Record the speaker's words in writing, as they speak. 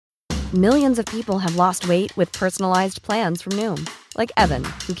Millions of people have lost weight with personalized plans from Noom. Like Evan,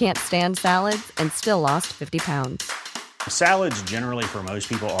 who can't stand salads and still lost 50 pounds. Salads generally for most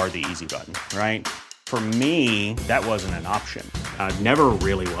people are the easy button, right? For me, that wasn't an option. I never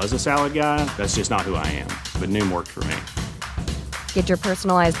really was a salad guy. That's just not who I am. But Noom worked for me. Get your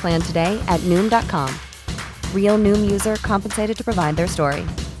personalized plan today at Noom.com. Real Noom user compensated to provide their story.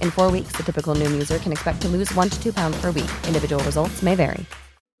 In 4 weeks, the typical Noom user can expect to lose 1 to 2 pounds per week. Individual results may vary.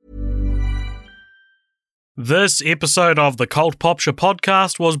 This episode of the Cult Popture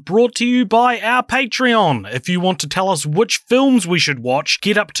podcast was brought to you by our Patreon. If you want to tell us which films we should watch,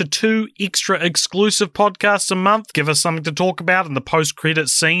 get up to 2 extra exclusive podcasts a month, give us something to talk about in the post-credit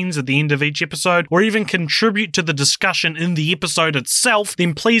scenes at the end of each episode, or even contribute to the discussion in the episode itself,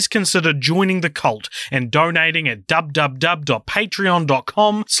 then please consider joining the cult and donating at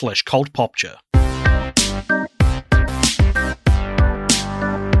www.patreon.com/cultpopture.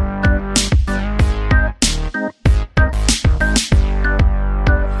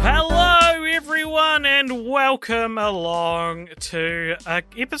 And welcome along to an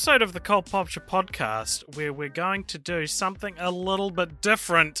episode of the Cult Popture podcast where we're going to do something a little bit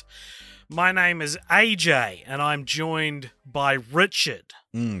different. My name is AJ and I'm joined by Richard.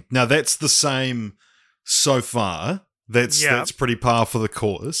 Now that's the same so far. That's pretty par for the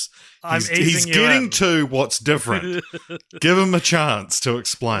course. He's getting to what's different. Give him a chance to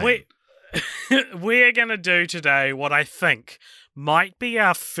explain. We're going to do today what I think might be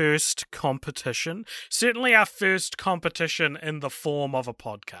our first competition. Certainly our first competition in the form of a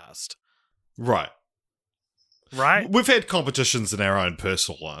podcast. Right? We've had competitions in our own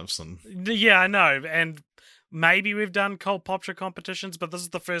personal lives. Yeah, I know. And maybe we've done Cult Popture competitions, but this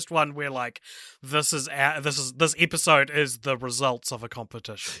is the first one where, like, this episode is the results of a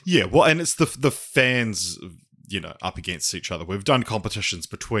competition. Yeah, well, and it's the fans, up against each other. We've done competitions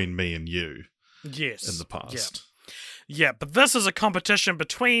between me and you. Yes. In the past. Yeah, but this is a competition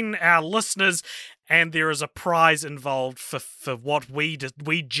between our listeners, and there is a prize involved for what we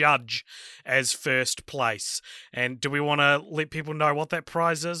judge as first place. And do we want to let people know what that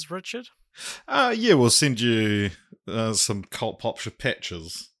prize is, Richard? Yeah, we'll send you some Cult Popture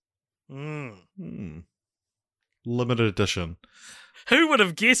patches. Limited edition. Who would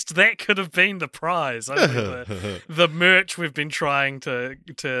have guessed that could have been the prize? The merch we've been trying to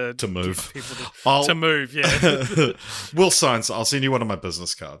move. Get people to move, yeah. We'll sign. I'll send you one of my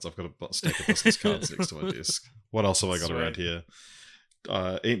business cards. I've got a stack of business cards next to my desk. What else have I got around here?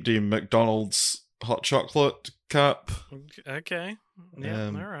 Empty McDonald's hot chocolate cup. Okay. Yeah,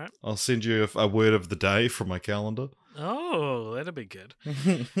 all right. I'll send you a word of the day from my calendar. Oh, that'll be good.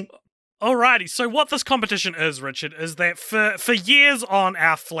 Alrighty, so what this competition is, Richard, is that for years on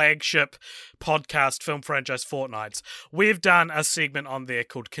our flagship podcast, Film Franchise Fortnights, we've done a segment on there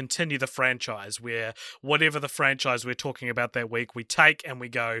called Continue the Franchise, where whatever the franchise we're talking about that week, we take and we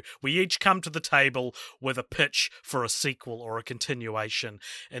each come to the table with a pitch for a sequel or a continuation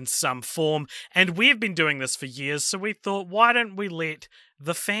in some form. And we've been doing this for years, so we thought, why don't we let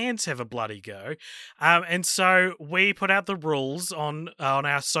the fans have a bloody go? And so we put out the rules on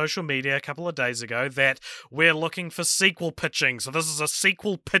our social media a couple of days ago that we're looking for sequel pitching. So this is a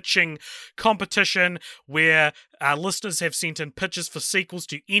sequel pitching competition where our listeners have sent in pitches for sequels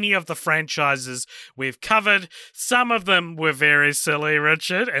to any of the franchises we've covered. Some of them were very silly,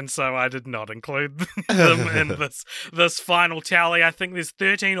 Richard, and so I did not include them in this final tally. I think there's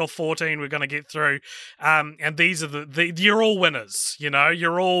 13 or 14 we're going to get through, and these are you're all winners.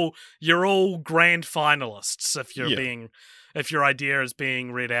 You're all grand finalists if your idea is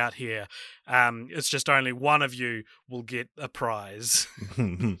being read out here. It's just only one of you will get a prize.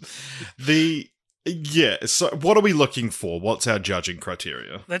 So what are we looking for? What's our judging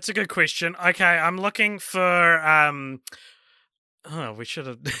criteria? That's a good question. Okay, I'm looking for we should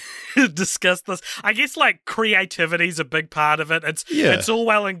have discussed this. I guess creativity is a big part of it. It's all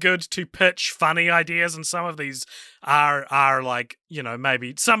well and good to pitch funny ideas, and some of these are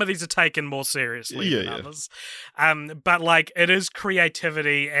maybe some of these are taken more seriously than others. But it is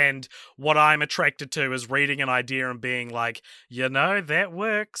creativity, and what I'm attracted to is reading an idea and being like, that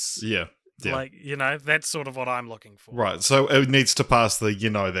works. Yeah. Yeah. That's sort of what I'm looking for. Right. So it needs to pass the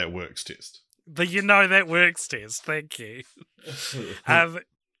that works test. The that works test. Thank you.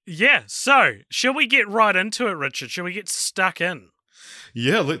 So shall we get right into it, Richard? Shall we get stuck in?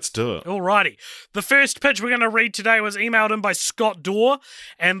 Yeah, let's do it. Alrighty. The first pitch we're going to read today was emailed in by Scott Dorr,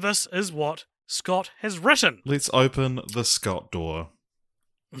 and this is what Scott has written. Let's open the Scott door.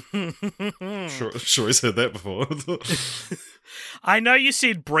 Sure he's heard that before. I know you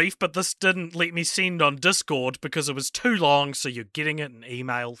said brief, but this didn't let me send on Discord because it was too long, so you're getting it in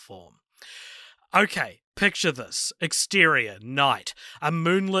email form. Okay. Picture this. Exterior, night. A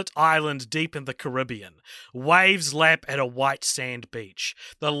moonlit island deep in the Caribbean. Waves lap at a white sand beach.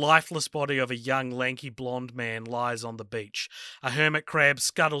 The lifeless body of a young, lanky blonde man lies on the beach. A hermit crab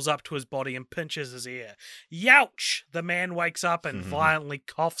scuttles up to his body and pinches his ear. Youch! The man wakes up and violently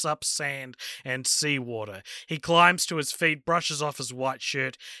coughs up sand and seawater. He climbs to his feet, brushes off his white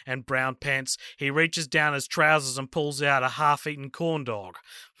shirt and brown pants. He reaches down his trousers and pulls out a half-eaten corn dog.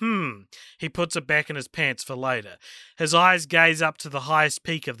 He puts it back in his pants for later. His eyes gaze up to the highest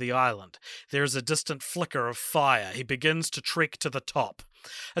peak of the island. There is a distant flicker of fire. He begins to trek to the top.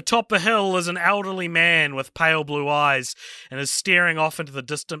 Atop the hill is an elderly man with pale blue eyes and is staring off into the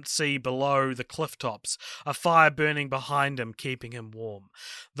distant sea below the cliff tops, a fire burning behind him, keeping him warm.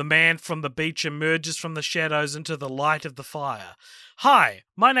 The man from the beach emerges from the shadows into the light of the fire. Hi,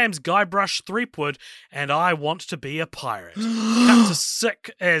 my name's Guybrush Threepwood, and I want to be a pirate. Cut to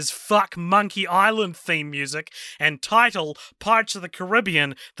sick as fuck Monkey Island theme music and title Pirates of the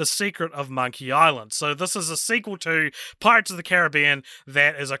Caribbean, The Secret of Monkey Island. So this is a sequel to Pirates of the Caribbean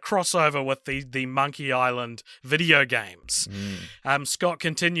that is a crossover with the Monkey Island video games. Scott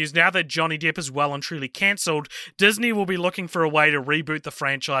continues, now that Johnny Depp is well and truly cancelled, Disney will be looking for a way to reboot the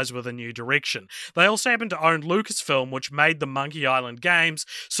franchise with a new direction. They also happen to own Lucasfilm, which made the Monkey Island games,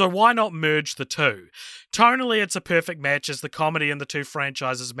 so why not merge the two? Tonally, it's a perfect match as the comedy in the two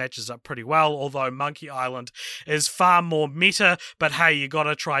franchises matches up pretty well, although Monkey Island is far more meta, but hey, you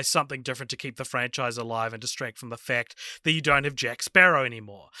gotta try something different to keep the franchise alive and distract from the fact that you don't have Jack Sparrow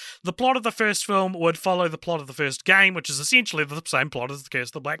anymore. The plot of the first film would follow the plot of the first game, which is essentially the same plot as The Curse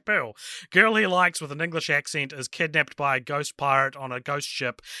of the Black Pearl. Girl he likes with an English accent is kidnapped by a ghost pirate on a ghost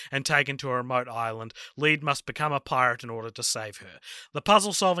ship and taken to a remote island. Lead must become a pirate in order to save her. The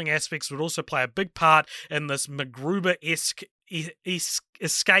puzzle-solving aspects would also play a big part in this MacGruber-esque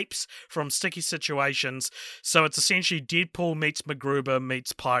escapes from sticky situations, so it's essentially Deadpool meets MacGruber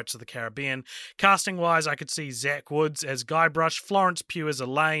meets Pirates of the Caribbean. Casting wise, I could see Zach Woods as Guybrush, Florence Pugh as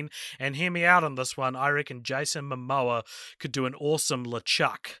Elaine, and hear me out on this one, I reckon Jason Momoa could do an awesome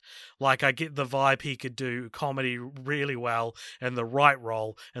LeChuck. Like, I get the vibe he could do comedy really well in the right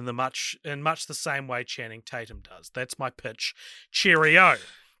role in much the same way Channing Tatum does. That's my pitch. Cheerio.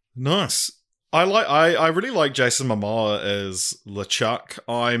 Nice. I really like Jason Momoa as LeChuck.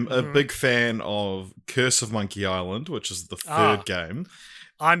 I'm a big fan of Curse of Monkey Island, which is the third game.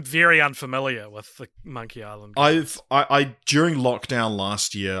 I'm very unfamiliar with the Monkey Island games. I during lockdown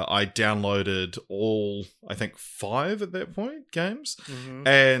last year, I downloaded all, I think 5 at that point, games.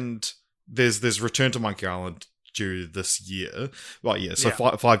 And there's Return to Monkey Island due this year. Well, yeah, so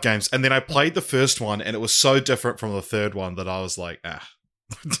 5 games. And then I played the first one, and it was so different from the third one that I was like,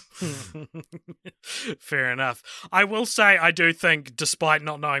 Fair enough. I will say, I do think, despite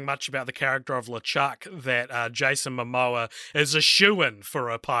not knowing much about the character of LeChuck, that Jason Momoa is a shoo-in for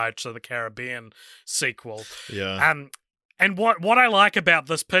a Pirates of the Caribbean sequel. Yeah. And what I like about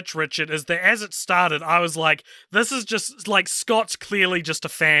this pitch, Richard, is that as it started, I was like, this is just, like, Scott's clearly just a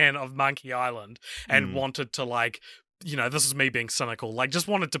fan of Monkey Island and wanted to, like, you know, this is me being cynical, like, just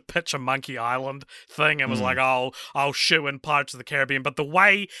wanted to pitch a Monkey Island thing and was like, oh, I'll shoe in Pirates of the Caribbean. But the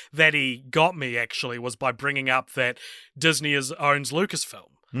way that he got me, actually, was by bringing up that Disney owns Lucasfilm.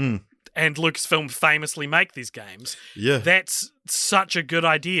 And Lucasfilm famously make these games. Yeah. That's such a good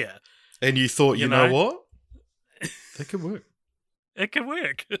idea. And you thought, you know what? That could work. It could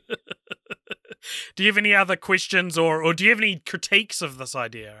work. Do you have any other questions or do you have any critiques of this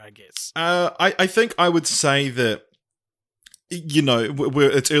idea, I guess? I think I would say that, you know,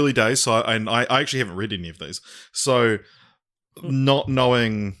 it's early days, so I actually haven't read any of these. So, not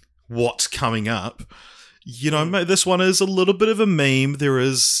knowing what's coming up, you know, this one is a little bit of a meme. There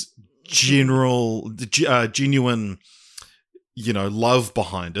is genuine, you know, love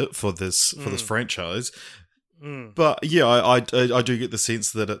behind it for this franchise. But yeah, I do get the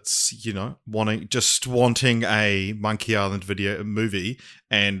sense that it's, you know, wanting a Monkey Island movie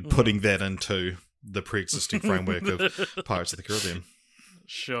and putting that into the pre-existing framework of Pirates of the Caribbean.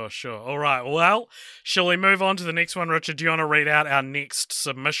 Sure. All right. Well, shall we move on to the next one, Richard? Do you want to read out our next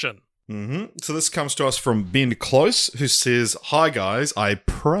submission? So this comes to us from Ben Close, who says, "Hi guys, I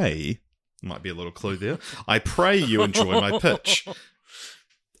pray," might be a little clue there, "I pray you enjoy my pitch.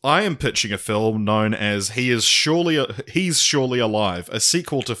 I am pitching a film known as He's Surely Alive, a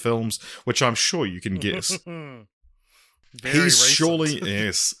sequel to films which I'm sure you can guess. He's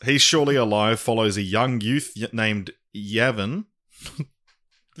Surely Alive follows a young youth named Yavin."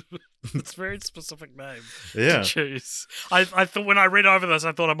 It's a very specific name to choose. I thought when I read over this,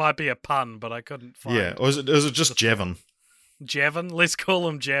 I thought it might be a pun, but I couldn't find. Yeah, or is it just Javin? Javin? Let's call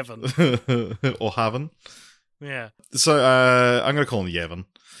him Javin. or Haven. Yeah. So I'm going to call him Yavin.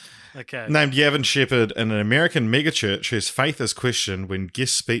 Okay. Named Yavin Shepherd in an American megachurch whose faith is questioned when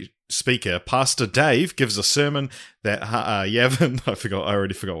guest speaker Pastor Dave gives a sermon that Yavin, I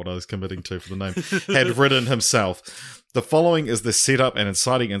already forgot what I was committing to for the name, had written himself. The following is the setup and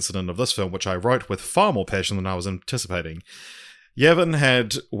inciting incident of this film, which I wrote with far more passion than I was anticipating. Yavin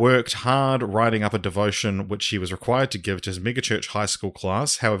had worked hard writing up a devotion which he was required to give to his megachurch high school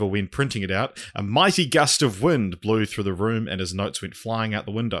class. However, when printing it out, a mighty gust of wind blew through the room and his notes went flying out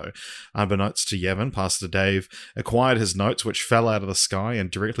the window. Unbeknownst to Yavin, Pastor Dave acquired his notes, which fell out of the sky and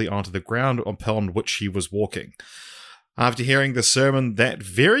directly onto the ground upon which he was walking. After hearing the sermon that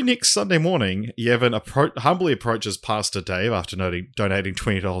very next Sunday morning, Yavin humbly approaches Pastor Dave after donating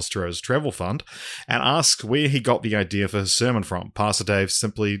 $20 to his travel fund and asks where he got the idea for his sermon from. Pastor Dave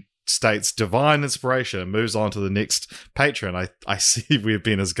simply states divine inspiration and moves on to the next patron. I see where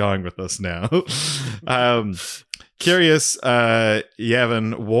Ben is going with this now. Curious,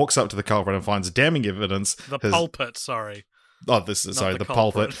 Yavin walks up to the culprit and finds damning evidence. The pulpit, sorry. Oh, the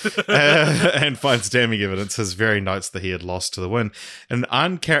pulpit, and finds damning evidence, his very notes that he had lost to the wind. In an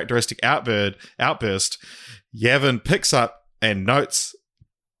uncharacteristic outburst, Yavin picks up the notes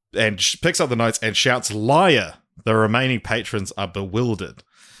and shouts, "Liar!" The remaining patrons are bewildered.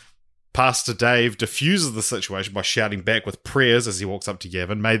 Pastor Dave diffuses the situation by shouting back with prayers as he walks up to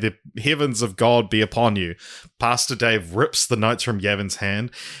Yavin, "May the heavens of God be upon you." Pastor Dave rips the notes from Yavin's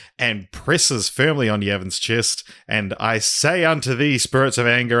hand and presses firmly on Yavin's chest, and "I say unto thee, spirits of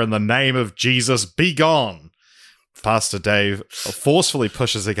anger, in the name of Jesus, be gone." Pastor Dave forcefully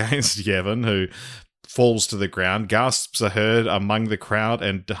pushes against Yavin, who falls to the ground. Gasps are heard among the crowd,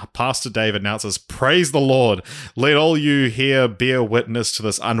 and Pastor Dave announces, "Praise the Lord. Let all you here bear witness to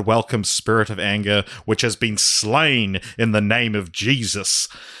this unwelcome spirit of anger, which has been slain in the name of Jesus."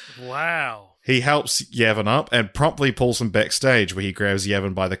 Wow. He helps Yavin up and promptly pulls him backstage, where he grabs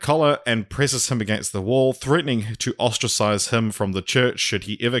Yavin by the collar and presses him against the wall, threatening to ostracize him from the church should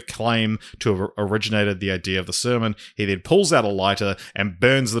he ever claim to have originated the idea of the sermon. He then pulls out a lighter and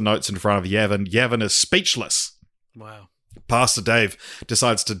burns the notes in front of Yavin. Yavin is speechless. Wow. Pastor Dave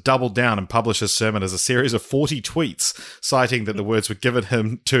decides to double down and publish his sermon as a series of 40 tweets, citing that the words were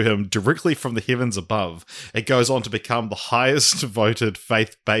given to him directly from the heavens above. It goes on to become the highest voted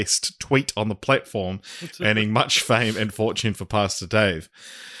faith-based tweet on the platform, earning much fame and fortune for Pastor Dave.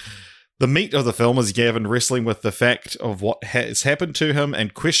 The meat of the film is Yavin wrestling with the fact of what has happened to him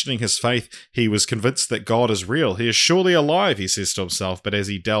and questioning his faith. He was convinced that God is real. He is surely alive, he says to himself, but as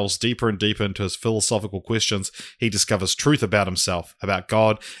he delves deeper and deeper into his philosophical questions, he discovers truth about himself, about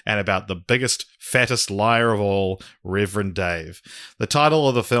God, and about the biggest, fattest liar of all, Reverend Dave. The title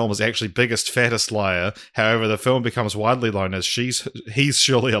of the film is actually Biggest, Fattest Liar. However, the film becomes widely known as He's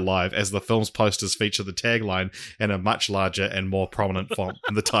Surely Alive, as the film's posters feature the tagline in a much larger and more prominent font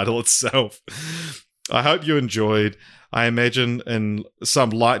than the title itself. I hope you enjoyed. I imagine in some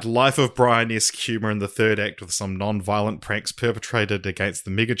light Life of Brian-esque humour in the third act with some non-violent pranks perpetrated against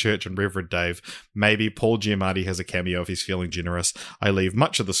the megachurch and Reverend Dave. Maybe Paul Giamatti has a cameo if he's feeling generous. I leave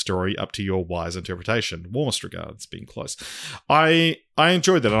much of the story up to your wise interpretation. Warmest regards, being close. I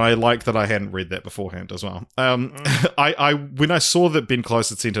enjoyed that, and I like that I hadn't read that beforehand as well. I when I saw that Ben Close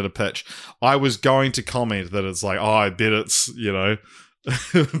had sent it a pitch, I was going to comment that it's like, oh, I bet it's,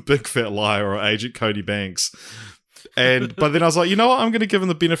 Big Fat Liar or Agent Cody Banks. But then I was like, you know what? I'm going to give him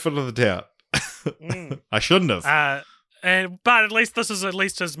the benefit of the doubt. I shouldn't have. But at least this is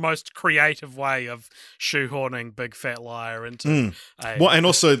his most creative way of shoehorning Big Fat Liar into and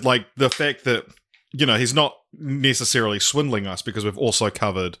also like the fact that he's not necessarily swindling us because we've also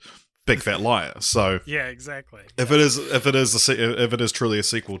covered Big Fat Liar. So yeah, exactly. If it is truly a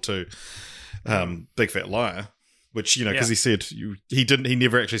sequel to Big Fat Liar. Which, because he said he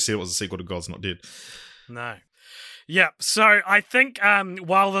never actually said it was a sequel to God's Not Dead. No. Yeah, so I think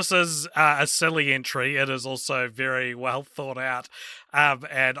while this is a silly entry, it is also very well thought out,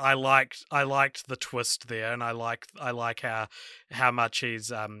 and I liked the twist there, and I like how much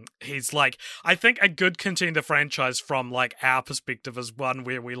he's like, I think a good Contender franchise from like our perspective is one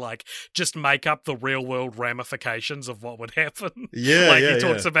where we like just make up the real world ramifications of what would happen. Yeah, he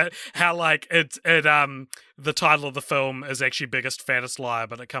talks about how like the title of the film is actually Biggest Fattest Liar,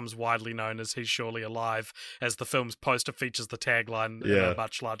 but it comes widely known as He's Surely Alive, as the film's poster features the tagline in a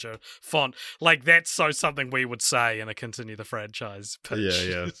much larger font. Like, that's something we would say in a Continue the Franchise pitch.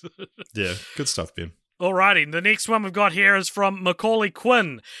 Yeah. Good stuff, Ben. Alrighty, the next one we've got here is from Macaulay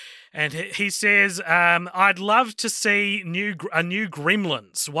Quinn. And he says, I'd love to see a new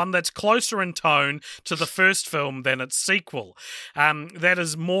Gremlins, one that's closer in tone to the first film than its sequel. That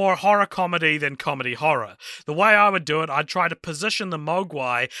is more horror comedy than comedy horror. The way I would do it, I'd try to position the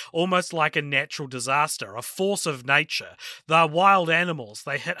Mogwai almost like a natural disaster, a force of nature. They're wild animals.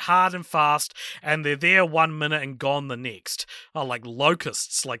 They hit hard and fast, and they're there 1 minute and gone the next. Oh, like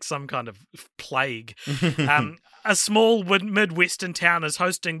locusts, like some kind of plague. A small Midwestern town is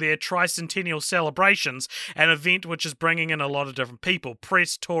hosting their tricentennial celebrations, an event which is bringing in a lot of different people,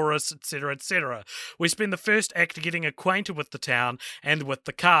 press, tourists, etc., etc. We spend the first act getting acquainted with the town and with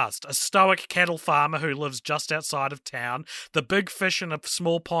the cast. A stoic cattle farmer who lives just outside of town, the big fish in a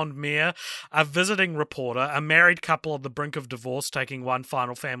small pond mare, a visiting reporter, a married couple on the brink of divorce taking one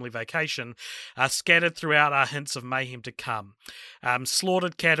final family vacation, scattered throughout are hints of mayhem to come.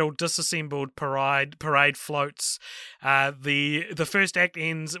 Slaughtered cattle, disassembled parade floats. The first act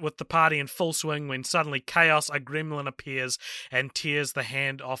ends with the party in full swing when suddenly chaos, a gremlin appears and tears the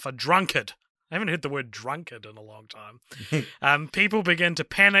hand off a drunkard. I haven't heard the word drunkard in a long time. People begin to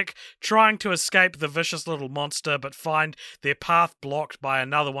panic, trying to escape the vicious little monster, but find their path blocked by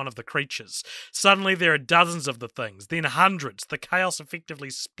another one of the creatures. Suddenly there are dozens of the things, then hundreds. The chaos effectively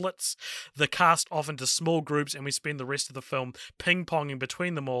splits the cast off into small groups, and we spend the rest of the film ping-ponging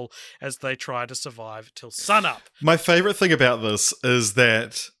between them all as they try to survive till sunup. My favourite thing about this is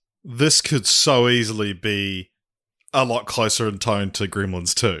that this could so easily be a lot closer in tone to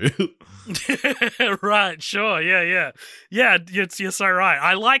Gremlins 2. Right, sure, yeah, you're so right.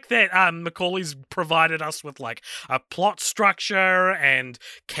 I like that Macaulay's provided us with like a plot structure and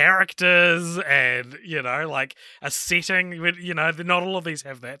characters and like a setting. Not all of these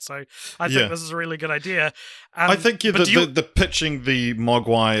have that, so I think this is a really good idea. I think the pitching the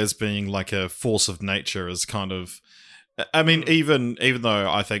Mogwai as being like a force of nature is kind of, I mean, even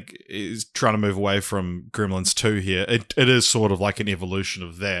though I think is trying to move away from Gremlins 2 here, it is sort of like an evolution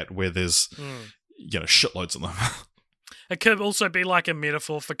of that, where there's shitloads of them. It could also be like a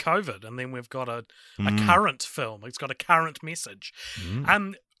metaphor for COVID, and then we've got a current film. It's got a current message.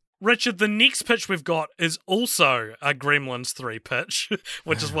 Richard, the next pitch we've got is also a Gremlins 3 pitch,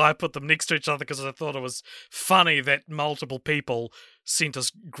 which is why I put them next to each other, because I thought it was funny that multiple people sent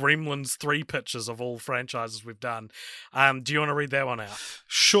us Gremlins 3 pitches of all franchises we've done. Do you want to read that one out?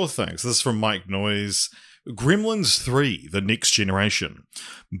 Sure thing. So this is from Mike Noyes. Gremlins 3, The Next Generation.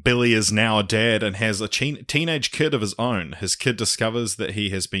 Billy is now a dad and has a teenage kid of his own. His kid discovers that he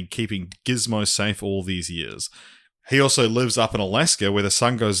has been keeping Gizmo safe all these years. He also lives up in Alaska where the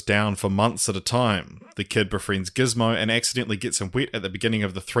sun goes down for months at a time. The kid befriends Gizmo and accidentally gets him wet at the beginning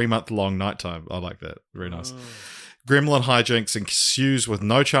of the 3-month-long nighttime. I like that. Very nice. Gremlin hijinks ensues with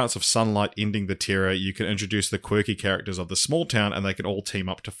no chance of sunlight ending the terror. You can introduce the quirky characters of the small town and they can all team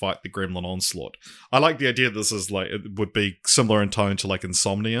up to fight the gremlin onslaught. I like the idea that this is like, it would be similar in tone to like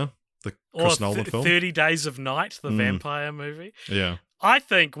Insomnia, the Chris Nolan film. 30 Days of Night, the vampire movie. Yeah. I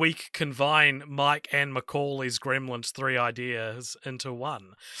think we could combine Mike and Macaulay's Gremlins 3 ideas into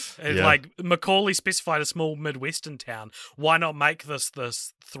one. Like, Macaulay specified a small Midwestern town. Why not make this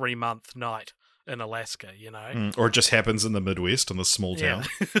 3-month night in Alaska, Or it just happens in the Midwest, in the small town.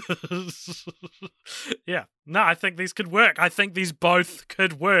 Yeah. No, I think these could work. I think these both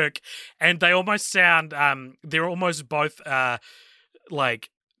could work. And they almost sound, they're almost both, like,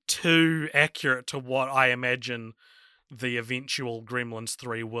 too accurate to what I imagine the eventual Gremlins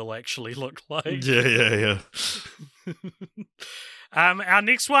 3 will actually look like. Yeah. Our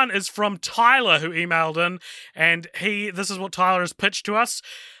next one is from Tyler, who emailed in, and this is what Tyler has pitched to us.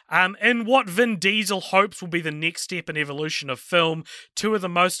 In what Vin Diesel hopes will be the next step in evolution of film, two of the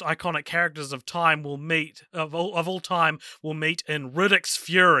most iconic characters of time will meet of all time will meet in Riddick's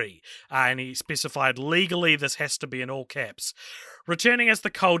Fury, and he specified legally this has to be in all caps. Returning as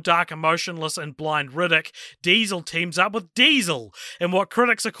the cold, dark, emotionless, and blind Riddick, Diesel teams up with Diesel in what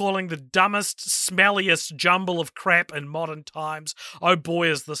critics are calling the dumbest, smelliest jumble of crap in modern times. Oh boy,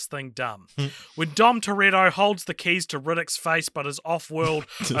 is this thing dumb. When Dom Toretto holds the keys to Riddick's face but is off-world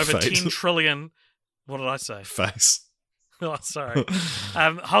over 10 trillion... What did I say? Face. Oh, sorry.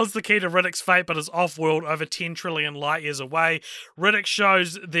 Holds the key to Riddick's fate, but is off-world over 10 trillion light years away. Riddick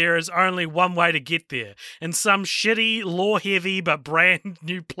shows there is only one way to get there. In some shitty, lore-heavy, but brand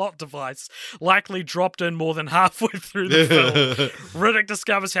new plot device, likely dropped in more than halfway through the film, Riddick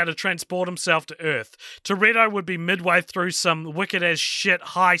discovers how to transport himself to Earth. Toretto would be midway through some wicked-as-shit,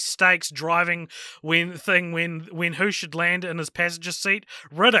 high-stakes driving when who should land in his passenger seat?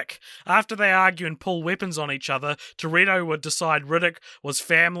 Riddick. After they argue and pull weapons on each other, Toretto would decide Riddick was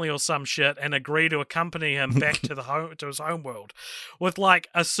family or some shit and agree to accompany him back to his homeworld, with like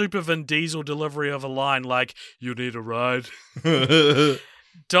a super Vin Diesel delivery of a line like "You need a ride."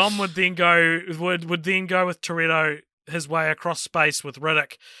 Dom would then go with Toretto his way across space with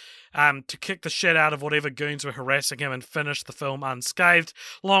Riddick, to kick the shit out of whatever goons were harassing him and finish the film unscathed.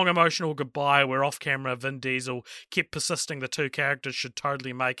 Long emotional goodbye where off camera Vin Diesel kept persisting the two characters should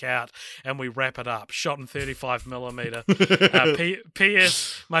totally make out, and we wrap it up. Shot in 35mm.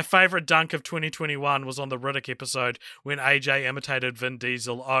 P.S. My favourite dunk of 2021 was on the Riddick episode when AJ imitated Vin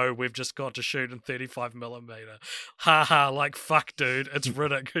Diesel. Oh, we've just got to shoot in 35mm. Haha, like fuck dude, it's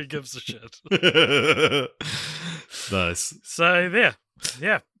Riddick, who gives a shit? Nice. So there.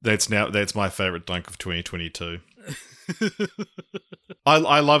 Yeah. That's my favorite dunk of 2022.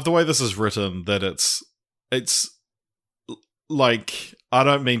 I love the way this is written, that it's like, I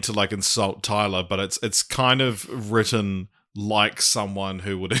don't mean to like insult Tyler, but it's kind of written like someone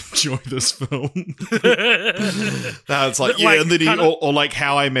who would enjoy this film. It's like, yeah, like, and then or like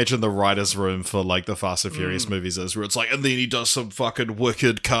how I imagine the writer's room for like the Fast and Furious movies is, where it's like, and then he does some fucking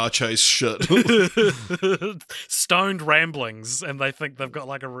wicked car chase shit. Stoned ramblings, and they think they've got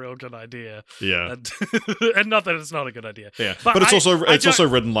like a real good idea. Yeah. And not that it's not a good idea. Yeah. But it's also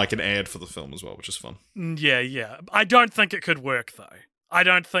written like an ad for the film as well, which is fun. Yeah. I don't think it could work though. I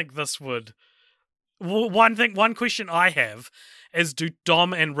don't think this would. One question I have is, do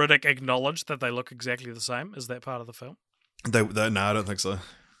Dom and Riddick acknowledge that they look exactly the same? Is that part of the film? No, I don't think so.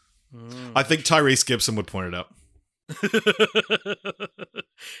 I think Tyrese Gibson would point it out.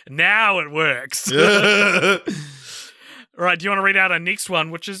 Now it works. Right, do you want to read out our next one,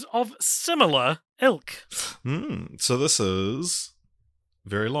 which is of similar ilk? So this is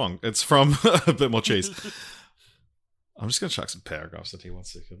very long. It's from A Bit More Cheese. I'm just going to chuck some paragraphs at you 1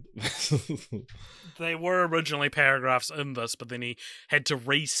 second. They were originally paragraphs in this, but then he had to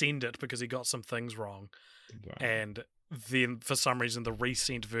resend it because he got some things wrong. Right. And then, for some reason, the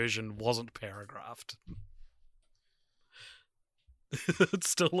resent version wasn't paragraphed. It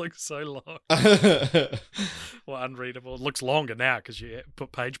still looks so long. Well, unreadable. It looks longer now because you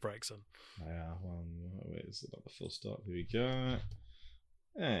put page breaks in. Yeah, where's it? The full stop. Here we go.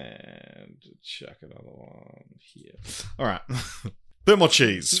 And check another one here. All right. Bit more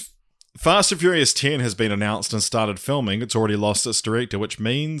cheese. Fast and Furious 10 has been announced and started filming. It's already lost its director, which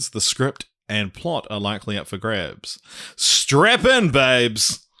means the script and plot are likely up for grabs. Strap in,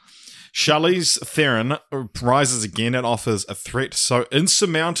 babes! Charlize Theron rises again and offers a threat so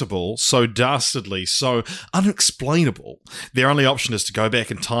insurmountable, so dastardly, so unexplainable. Their only option is to go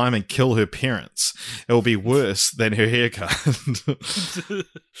back in time and kill her parents. It will be worse than her haircut.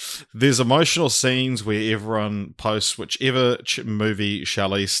 There's emotional scenes where everyone posts whichever movie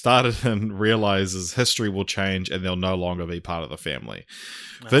Charlize started in realizes history will change and they'll no longer be part of the family.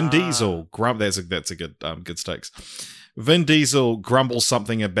 Vin Diesel, that's a good stakes. Vin Diesel grumbles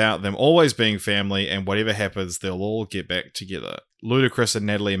something about them always being family, and whatever happens, they'll all get back together. Ludacris and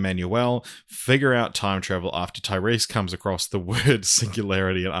Natalie Emmanuel figure out time travel after Tyrese comes across the word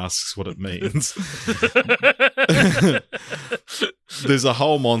singularity and asks what it means. There's a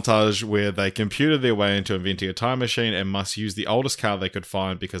whole montage where they computed their way into inventing a time machine and must use the oldest car they could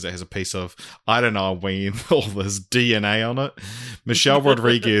find because it has a piece of, I don't know, all this DNA on it. Michelle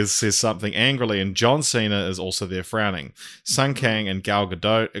Rodriguez says something angrily, and John Cena is also there frowning. Sung Kang and Gal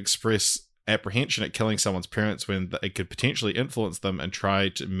Gadot express apprehension at killing someone's parents when it could potentially influence them and try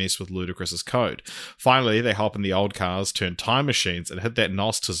to mess with Ludacris's code. Finally, they hop in the old cars, turn time machines, and hit that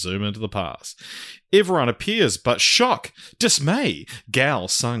NOS to zoom into the past. Everyone appears, but shock, dismay. Gal,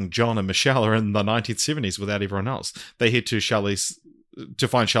 Sung, John, and Michelle are in the 1970s without everyone else. They head to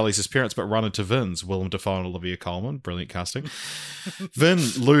find Charlize's parents, but run into Vin's, Willem Dafoe and Olivia Colman. Brilliant casting. Vin,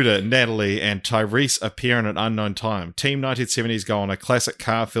 Luda, Natalie, and Tyrese appear in an unknown time. Team 1970s go on a classic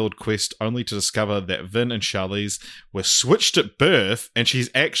car-filled quest only to discover that Vin and Charlize were switched at birth, and she's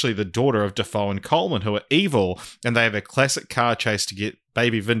actually the daughter of Dafoe and Coleman, who are evil, and they have a classic car chase to get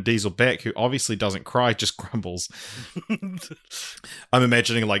baby Vin Diesel back, who obviously doesn't cry, just grumbles. I'm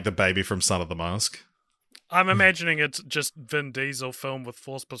imagining like the baby from Son of the Mask. I'm imagining it's just Vin Diesel film with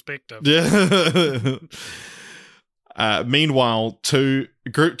forced perspective. Yeah. Meanwhile,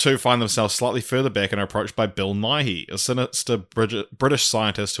 Group 2 find themselves slightly further back and are approached by Bill Nighy, a sinister British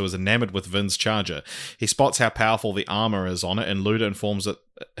scientist who is enamored with Vin's Charger. He spots how powerful the armor is on it, and Luda informs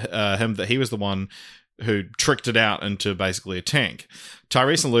him that he was the one who tricked it out into basically a tank.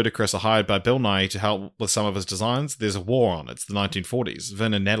 Tyrese and Ludacris are hired by Bill Nighy to help with some of his designs. There's a war on. It's the 1940s.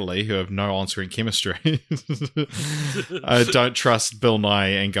 Vin and Natalie, who have no on-screen chemistry, don't trust Bill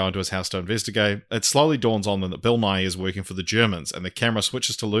Nighy and go into his house to investigate. It slowly dawns on them that Bill Nighy is working for the Germans, and the camera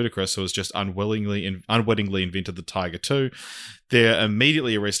switches to Ludacris, who has just unwittingly invented the Tiger II. They're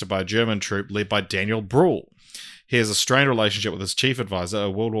immediately arrested by a German troop led by Daniel Bruhl. He has a strained relationship with his chief advisor, a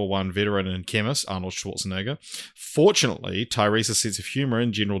World War I veteran and chemist, Arnold Schwarzenegger. Fortunately, Tyrese's sense of humor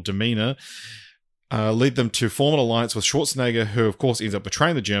and general demeanor lead them to form an alliance with Schwarzenegger, who of course ends up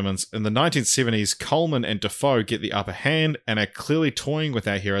betraying the Germans. In the 1970s, Coleman and Dafoe get the upper hand and are clearly toying with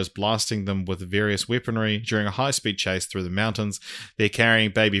our heroes, blasting them with various weaponry. During a high-speed chase through the mountains, they're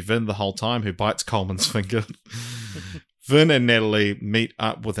carrying baby Vin the whole time, who bites Coleman's finger. Vin and Natalie meet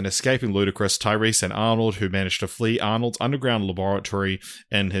up with an escaping Ludacris, Tyrese and Arnold, who manage to flee Arnold's underground laboratory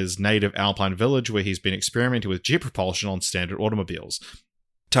in his native Alpine village, where he's been experimenting with jet propulsion on standard automobiles.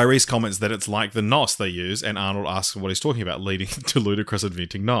 Tyrese comments that it's like the NOS they use, and Arnold asks what he's talking about, leading to Ludacris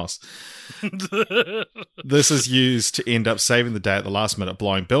inventing NOS. This is used to end up saving the day at the last minute,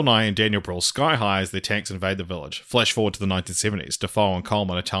 blowing Bill Nighy and Daniel Bruhl sky high as their tanks invade the village. Flash forward to the 1970s. Dafoe and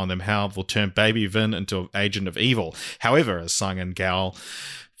Coleman are telling them how they'll turn baby Vin into an agent of evil. However, as Sung and Gal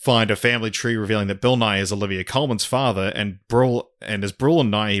find a family tree revealing that Bill Nighy is Olivia Colman's father, and as Bruhl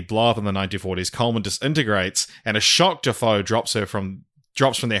and Nighy blow up in the 1940s, Coleman disintegrates, and a shocked Dafoe drops from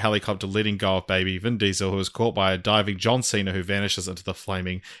their helicopter, letting go of baby Vin Diesel, who is caught by a diving John Cena, who vanishes into the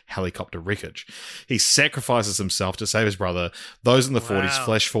flaming helicopter wreckage. He sacrifices himself to save his brother. Those in the 40s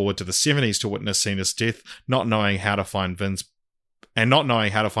flash forward to the 70s to witness Cena's death, not knowing how to find Vin's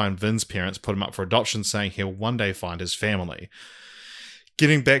parents, put him up for adoption, saying he'll one day find his family.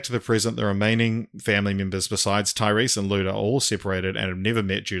 Getting back to the present, the remaining family members besides Tyrese and Luda are all separated and have never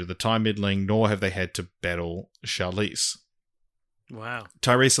met due to the time meddling, nor have they had to battle Charlize. Wow.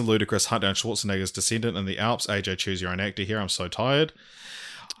 Tyrese and Ludacris hunt down Schwarzenegger's descendant in the Alps. AJ, choose your own actor here. I'm so tired.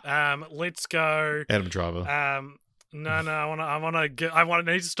 Let's go Adam Driver. No, I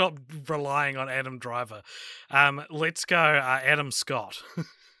need to stop relying on Adam Driver. Let's go Adam Scott.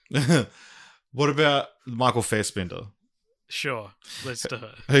 What about Michael Fassbender? Sure, let's do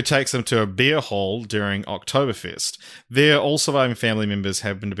it. Who takes them to a beer hall during Oktoberfest. There, all surviving family members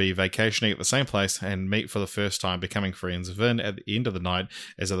happen to be vacationing at the same place and meet for the first time, becoming friends. Vin, at the end of the night,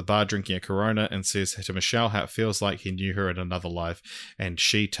 is at the bar drinking a Corona and says to Michelle how it feels like he knew her in another life, and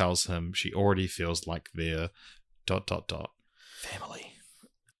she tells him she already feels like their ... family.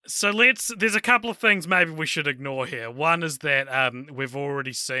 So there's a couple of things maybe we should ignore here. One is that we've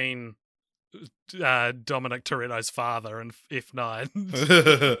already seen Dominic Toretto's father in F9.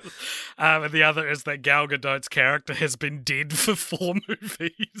 And the other is that Gal Gadot's character has been dead for 4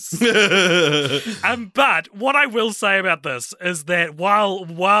 movies. But what I will say about this is that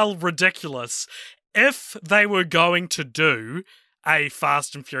while ridiculous, if they were going to do a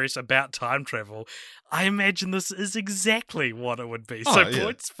Fast and Furious about time travel, I imagine this is exactly what it would be.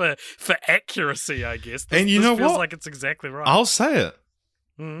 Points for accuracy, I guess. And you know feels what? like it's exactly right. I'll say it.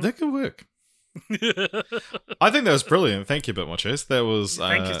 That could work. I think that was brilliant. Thank you, Bitwatchers. That was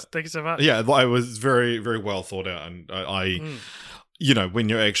thank you so much. Yeah, it was very, very well thought out, and I you know, when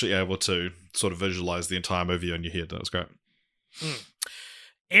you're actually able to sort of visualize the entire movie in your head, that was great.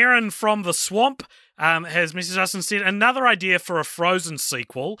 Aaron from the Swamp has messaged us and said, another idea for a Frozen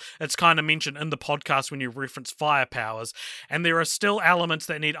sequel. It's kind of mentioned in the podcast when you reference fire powers, and there are still elements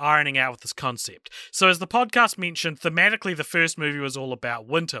that need ironing out with this concept. So as the podcast mentioned, thematically the first movie was all about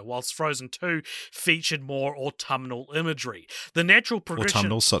winter, whilst Frozen 2 featured more autumnal imagery. The natural progression...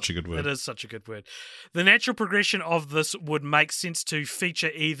 Autumnal's such a good word. It is such a good word. The natural progression of this would make sense to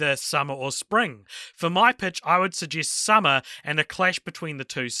feature either summer or spring. For my pitch, I would suggest summer and a clash between the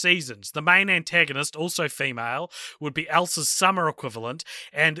two seasons. The main antagonist, also female, would be Elsa's summer equivalent,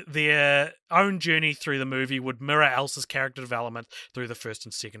 and their own journey through the movie would mirror Elsa's character development through the first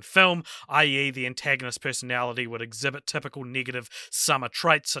and second film, i.e. the antagonist personality would exhibit typical negative summer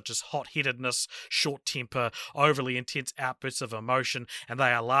traits such as hot-headedness, short temper, overly intense outbursts of emotion, and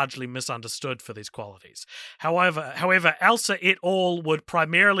they are largely misunderstood for these qualities. However, Elsa et al. Would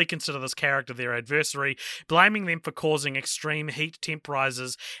primarily consider this character their adversary, blaming them for causing extreme heat temp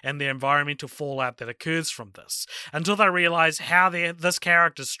rises and the environmental fallout that occurs from this, until they realise how this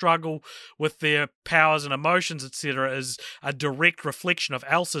character's struggle with their powers and emotions, etc., is a direct reflection of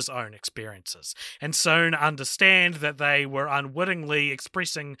Elsa's own experiences, and soon understand that they were unwittingly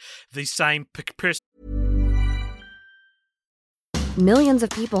expressing the same person. Millions of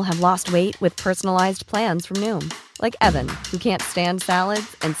people have lost weight with personalized plans from Noom, like Evan, who can't stand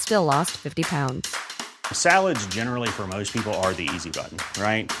salads and still lost 50 pounds. Salads generally for most people are the easy button,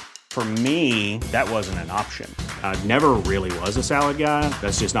 right? For me, that wasn't an option. I never really was a salad guy.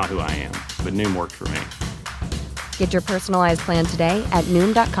 That's just not who I am. But Noom worked for me. Get your personalized plan today at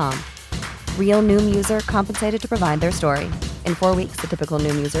Noom.com. Real Noom user compensated to provide their story. In 4 weeks, the typical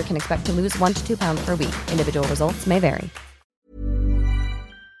Noom user can expect to lose 1 to 2 pounds per week. Individual results may vary.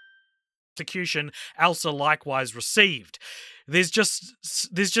 Execution Elsa likewise received. There's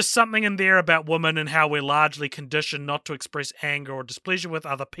just something in there about women and how we're largely conditioned not to express anger or displeasure with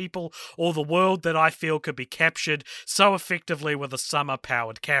other people or the world that I feel could be captured so effectively with a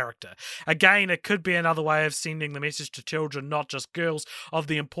summer-powered character. Again, it could be another way of sending the message to children, not just girls, of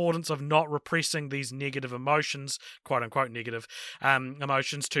the importance of not repressing these negative emotions, quote-unquote negative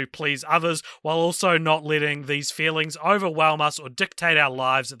emotions, to please others, while also not letting these feelings overwhelm us or dictate our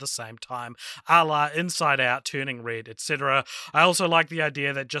lives at the same time, a la Inside Out, Turning Red, etc. I also like the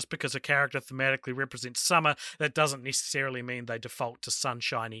idea that just because a character thematically represents summer, that doesn't necessarily mean they default to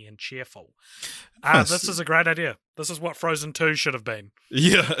sunshiny and cheerful. This is a great idea. This is what Frozen 2 should have been.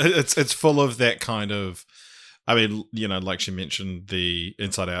 Yeah, it's full of that kind of, I mean, you know, like she mentioned, the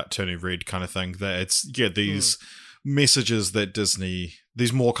Inside Out, Turning Red kind of thing. That it's, these messages that Disney,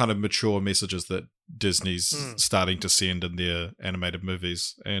 these more kind of mature messages that Disney's starting to send in their animated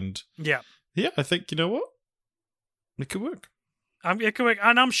movies. And yeah, I think, you know what? It could work. It could work.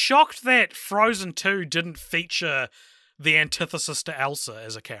 And I'm shocked that Frozen 2 didn't feature the antithesis to Elsa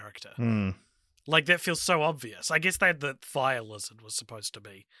as a character. Like, that feels so obvious. I guess they had the fire lizard was supposed to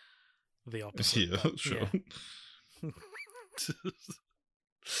be the opposite. Yeah, sure. Yeah. You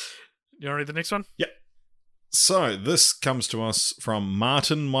want to read the next one? Yeah. So, this comes to us from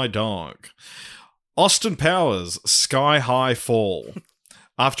Martin, my dog. Austin Powers, Sky High Fall.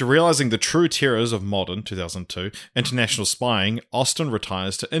 After realizing the true terrors of modern, 2002, international spying, Austin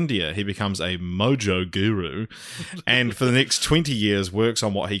retires to India. He becomes a mojo guru and for the next 20 years works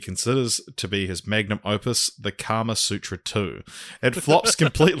on what he considers to be his magnum opus, the Kama Sutra 2. It flops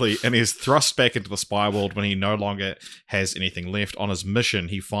completely and he is thrust back into the spy world when he no longer has anything left. On his mission,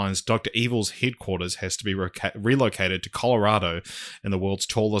 he finds Dr. Evil's headquarters has to be relocated to Colorado in the world's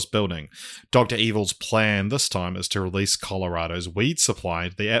tallest building. Dr. Evil's plan this time is to release Colorado's weed supply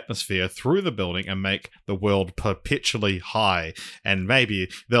the atmosphere through the building and make the world perpetually high. And maybe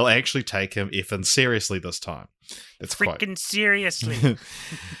they'll actually take him effing seriously this time. It's freaking seriously.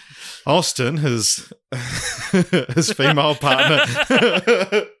 Austin, his female partner,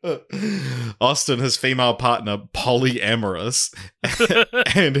 polyamorous,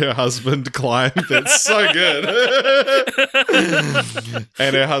 and her husband climbed. That's so good.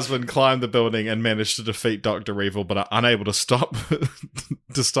 And her husband climbed the building and managed to defeat Dr. Evil, but are unable to stop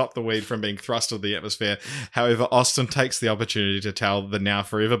the weed from being thrust into the atmosphere. However, Austin takes the opportunity to tell the now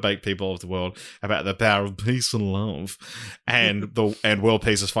forever baked people of the world about the power of peace and love, and world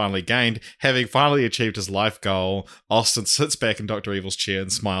peace is finally gained. Having finally achieved his life goal, Austin sits back in Dr. Evil's chair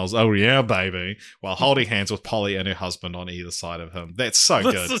and smiles, "Oh yeah, baby," while holding hands with Polly and her husband on either side of him. That's so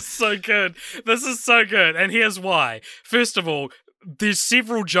good. This is so good. This is so good. And here's why. First of all, there's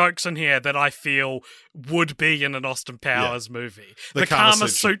several jokes in here that I feel would be in an Austin Powers movie. The Kama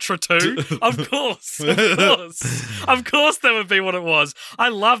Sutra 2? Of course. Of course that would be what it was. I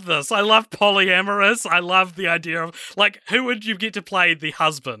love this. I love polyamorous. I love the idea of, like, who would you get to play the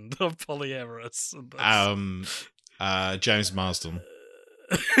husband of polyamorous? James Marsden.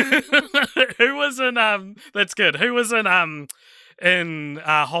 Who was in, that's good. Who was in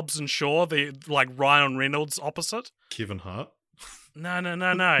Hobbs and Shaw, the, like, Ryan Reynolds opposite? Kevin Hart.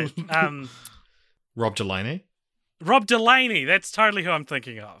 No. Rob Delaney? Rob Delaney. That's totally who I'm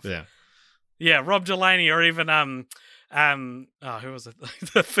thinking of. Yeah. Yeah, Rob Delaney, or even, who was it?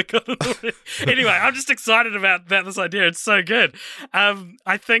 I forgot it already. Anyway, I'm just excited about this idea. It's so good.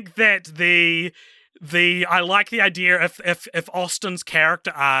 I think that I like the idea if Austin's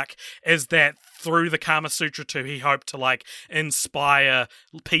character arc is that through the Kama Sutra 2, he hoped to, like, inspire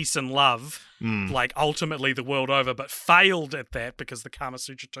peace and love, like, ultimately the world over, but failed at that because the Kama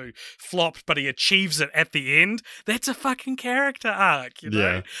Sutra 2 flopped, but he achieves it at the end. That's a fucking character arc, you know?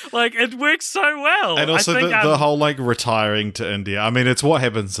 Yeah. Like, it works so well. And also I think, the whole, like, retiring to India. I mean, it's what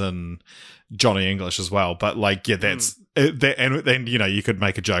happens in Johnny English as well, but, like, yeah, that's... and then, you know, you could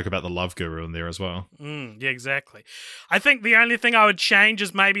make a joke about the love guru in there as well. Yeah, exactly. I think the only thing I would change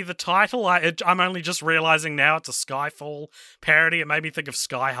is maybe the title. I'm only just realizing now it's a Skyfall parody. It made me think of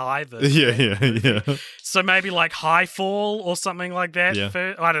Sky High. Yeah. So maybe like Highfall or something like that.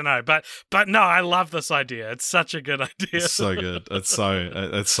 Yeah. I don't know. But no, I love this idea. It's such a good idea. It's so good. It's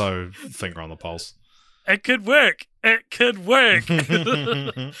so finger on the pulse. It could work.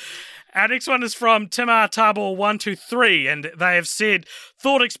 Our next one is from Timar Tabor123, and they have said,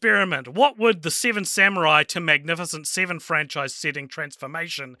 thought experiment. What would the Seven Samurai to Magnificent Seven franchise setting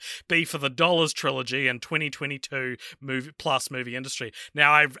transformation be for the Dollars trilogy in 2022 movie industry?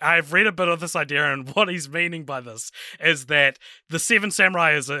 Now, I've read a bit of this idea, and what he's meaning by this is that the Seven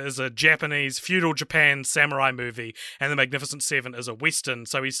Samurai is a Japanese feudal Japan samurai movie, and the Magnificent Seven is a Western.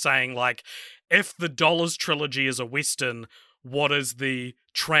 So he's saying, like, if the Dollars trilogy is a Western, what is the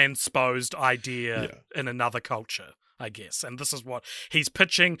transposed idea in another culture, I guess. And this is what he's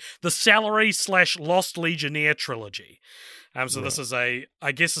pitching, the Salary/Lost Legionnaire trilogy. So this is I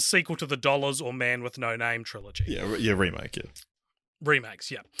guess a sequel to the Dollars or Man with No Name trilogy. Yeah, remake, yeah. Remakes,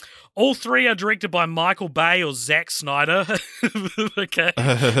 yeah. All three are directed by Michael Bay or Zack Snyder. Okay.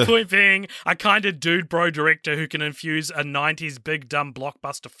 Point being, a kind of dude bro director who can infuse a 90s big dumb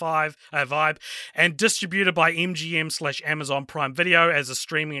blockbuster vibe, and distributed by MGM/Amazon Prime Video as a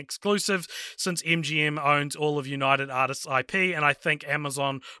streaming exclusive, since MGM owns all of United Artists IP, and I think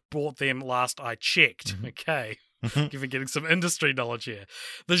Amazon bought them last I checked. Okay. Getting some industry knowledge here.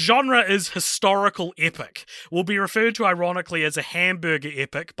 The genre is historical epic. Will be referred to ironically as a hamburger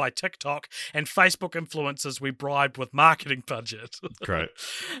epic by TikTok and Facebook influencers we bribed with marketing budget. Great.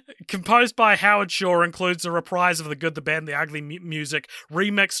 Composed by Howard Shore, includes a reprise of The Good, the Bad, and the Ugly music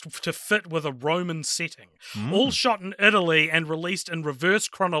remixed to fit with a Roman setting. All shot in Italy and released in reverse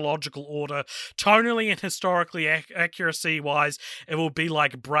chronological order. Tonally and historically accuracy-wise, it will be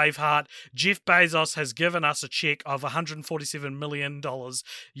like Braveheart. Jeff Bezos has given us a check of $147 million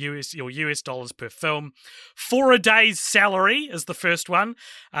US dollars per film. For a Day's Salary is the first one.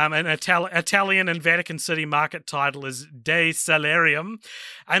 An Italian and Vatican City market title is De Salarium.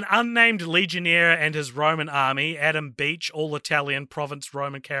 An unnamed legionnaire and his Roman army, Adam Beach, all Italian province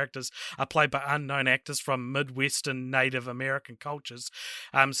Roman characters are played by unknown actors from Midwestern Native American cultures.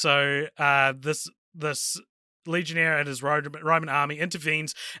 This legionnaire and his Roman army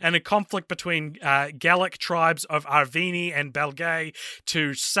intervenes in a conflict between Gallic tribes of Arvini and Belgae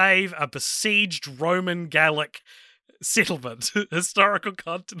to save a besieged Roman Gallic settlement. Historical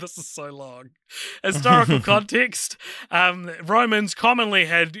context. This is so long. Historical context. Romans commonly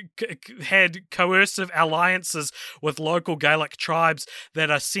had coercive alliances with local Gaelic tribes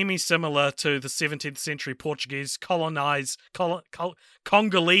that are semi-similar to the 17th century Portuguese Congolese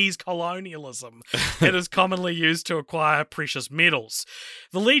colonialism. It is commonly used to acquire precious metals.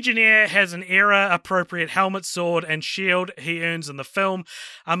 The Legionnaire has an era-appropriate helmet, sword, and shield he earns in the film.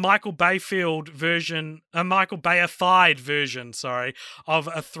 A Michael Bayified version of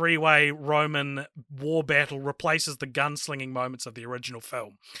a three-way Roman war battle replaces the gunslinging moments of the original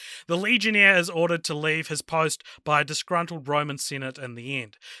film. The Legionnaire is ordered to leave his post by a disgruntled Roman Senate in the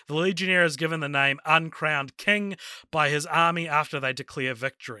end. The Legionnaire is given the name Uncrowned King by his army after they declare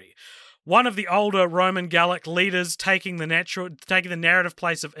victory. One of the older Roman Gallic leaders taking the narrative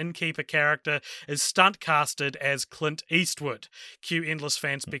place of innkeeper character is stunt casted as Clint Eastwood. Cue endless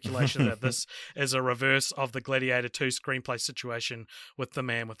fan speculation that this is a reverse of the Gladiator 2 screenplay situation with The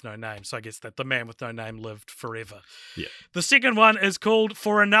Man with No Name. So I guess that The Man with No Name lived forever. Yeah. The second one is called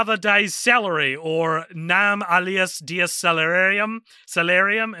For Another Day's Salary, or Nam alias Dies Salarium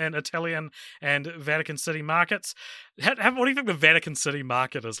in Italian and Vatican City markets. What do you think the Vatican City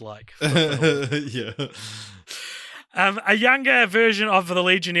market is like? Yeah. A younger version of the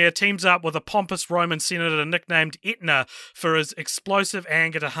Legionnaire teams up with a pompous Roman senator nicknamed Etna for his explosive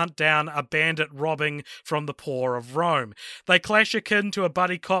anger to hunt down a bandit robbing from the poor of Rome. They clash akin to a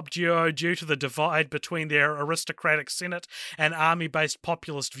buddy cop duo due to the divide between their aristocratic senate and army-based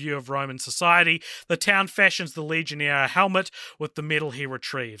populist view of Roman society. The town fashions the Legionnaire a helmet with the medal he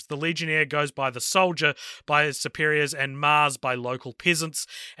retrieves. The Legionnaire goes by the Soldier by his superiors and Mars by local peasants.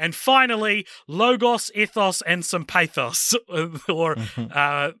 And finally, Logos, Ethos, and some Pathos, or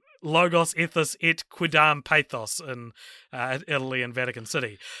Logos, Ethos, et Quidam Pathos in Italy and Vatican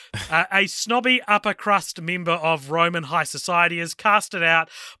City. A snobby upper crust member of Roman high society is casted out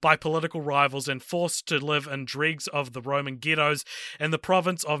by political rivals and forced to live in dregs of the Roman ghettos in the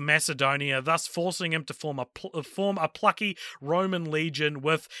province of Macedonia, thus forcing him to form a plucky Roman legion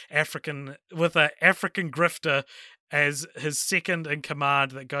with an African grifter as his second in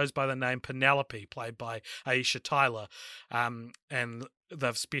command that goes by the name Penelope, played by Aisha Tyler. And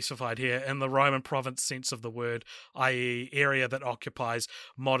they've specified here, in the Roman province sense of the word, i.e. area that occupies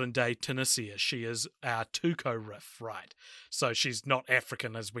modern-day Tunisia. She is our Tuco Rif, right? So she's not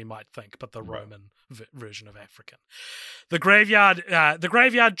African as we might think, but the Roman version of African. The graveyard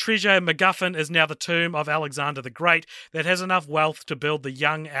treasure MacGuffin is now the tomb of Alexander the Great that has enough wealth to build the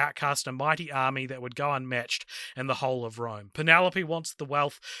young outcast a mighty army that would go unmatched in the whole of Rome. Penelope wants the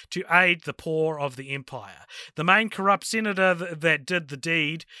wealth to aid the poor of the empire. The main corrupt senator that did the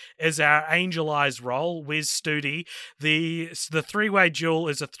deed is our angelized role, Wes Studi. The three-way duel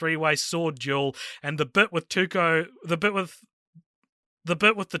is a three-way sword duel, and the bit with the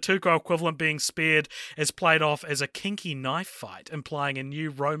Tuco equivalent being spared is played off as a kinky knife fight, implying a new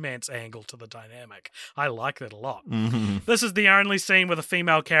romance angle to the dynamic. I like that a lot. Mm-hmm. This is the only scene with a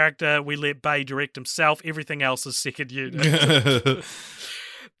female character. We let Bay direct himself. Everything else is second unit.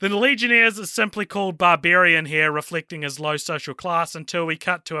 The Legionnaires is simply called Barbarian here, reflecting his low social class, until we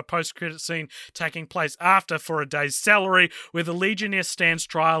cut to a post-credit scene taking place after for a day's salary, where the Legionnaire stands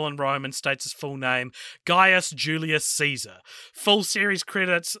trial in Rome and states his full name, Gaius Julius Caesar. Full series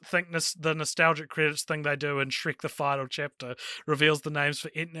credits, the nostalgic credits thing they do in Shrek the Final Chapter, reveals the names for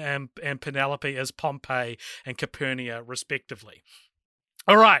Etna and Penelope as Pompey and Capernia, respectively.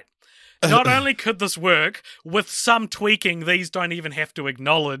 All right. Not only could this work, with some tweaking, these don't even have to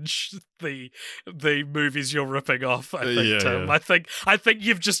acknowledge the movies you're ripping off. I think, Tim. Yeah. I think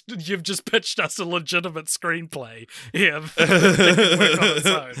you've just pitched us a legitimate screenplay. Yeah, that can work on its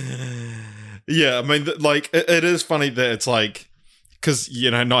own. Yeah, I mean, like it is funny that it's like, because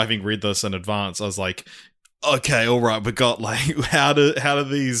not having read this in advance, I was like, okay, all right, we got like how do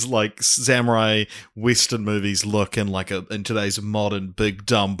these like samurai western movies look in in today's modern big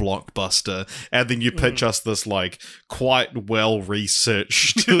dumb blockbuster, and then you pitch us this like quite well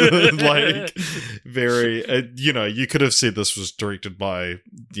researched like very you could have said this was directed by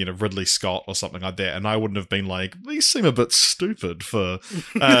Ridley Scott or something like that, and I wouldn't have been like, these seem a bit stupid for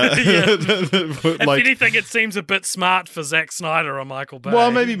if anything, it seems a bit smart for Zack Snyder or Michael Bay.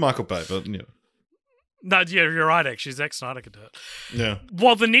 Well, maybe Michael Bay, but No, yeah, you're right, actually. Zack Snyder could do it. Yeah.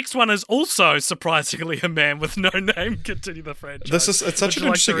 Well, the next one is also, surprisingly, a man with no name. Continue the franchise. It's such an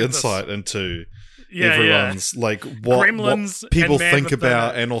interesting insight into everyone's, like, what people think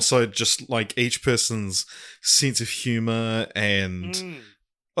about, and also just, like, each person's sense of humor and,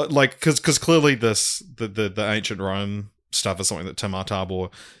 like, because clearly the ancient Rome stuff is something that Tim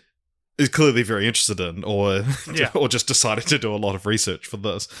Artabor is clearly very interested in, or just decided to do a lot of research for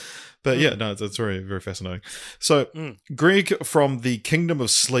this. But yeah, no, it's very, very fascinating. So Greg from the Kingdom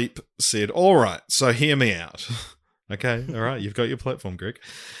of Sleep said, all right, so hear me out. Okay, all right, you've got your platform, Greg.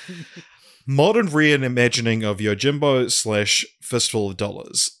 Modern reimagining of Yojimbo / Fistful of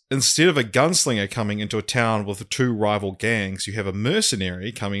Dollars. Instead of a gunslinger coming into a town with two rival gangs, you have a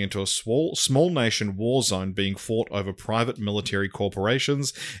mercenary coming into a small nation war zone being fought over private military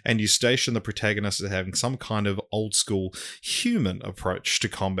corporations, and you station the protagonist as having some kind of old school human approach to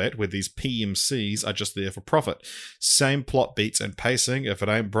combat, where these PMCs are just there for profit. Same plot beats and pacing, if it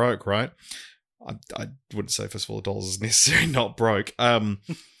ain't broke, right? I wouldn't say Fistful of Dollars is necessarily not broke.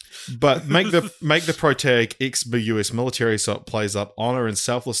 But make the protag ex-US military so it plays up honor and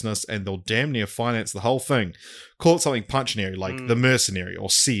selflessness, and they'll damn near finance the whole thing. Call it something punchinary like The Mercenary or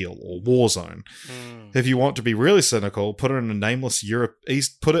SEAL or Warzone. If you want to be really cynical, put it in a nameless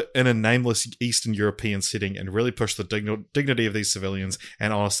Eastern European setting and really push the dignity of these civilians.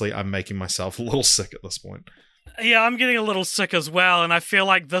 And honestly, I'm making myself a little sick at this point. Yeah, I'm getting a little sick as well, and I feel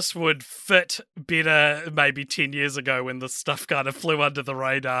like this would fit better maybe 10 years ago when this stuff kind of flew under the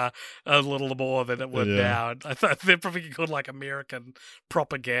radar a little more than it would now. I thought they're probably called like American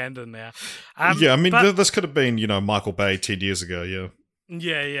propaganda now. This could have been, Michael Bay 10 years ago,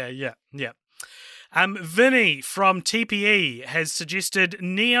 Yeah. Vinny from TPE has suggested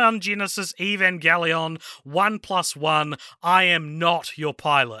Neon Genesis Evangelion 1+1, I Am Not Your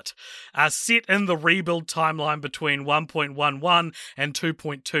Pilot. Set in the rebuild timeline between 1.11 and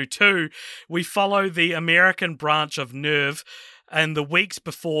 2.22, we follow the American branch of NERV and the weeks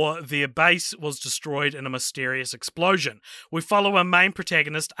before their base was destroyed in a mysterious explosion. We follow our main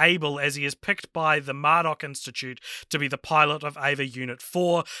protagonist, Abel, as he is picked by the Marduk Institute to be the pilot of Ava Unit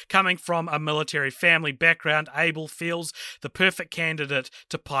 4. Coming from a military family background, Abel feels the perfect candidate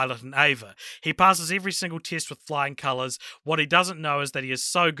to pilot an Ava. He passes every single test with flying colours. What he doesn't know is that he is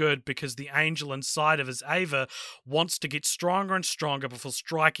so good because the angel inside of his Ava wants to get stronger and stronger before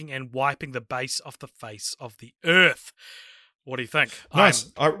striking and wiping the base off the face of the earth. What do you think?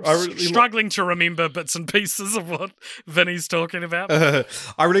 Nice. I'm struggling to remember bits and pieces of what Vinny's talking about.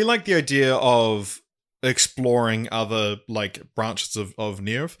 I really like the idea of exploring other like branches of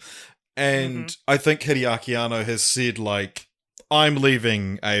NERV. And I think Hideaki Anno has said, like, I'm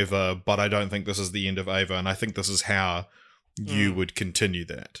leaving Ava, but I don't think this is the end of Ava, and I think this is how you would continue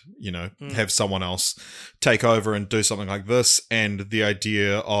that, have someone else take over and do something like this. And the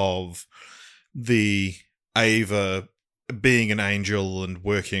idea of the Ava being an angel and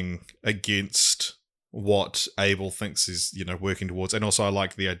working against what Abel thinks is, working towards. And also I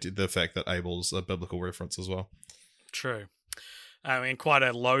like the fact that Abel's a biblical reference as well. True. And quite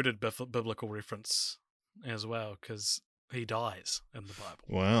a loaded biblical reference as well, because he dies in the Bible.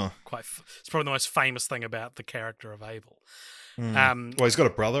 Wow. It's probably the most famous thing about the character of Abel. Well, he's got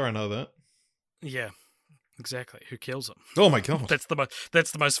a brother, I know that. Yeah, exactly. Who kills him? Oh my god. That's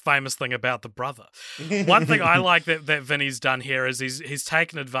the most famous thing about the brother. One thing I like that Vinny's done here is he's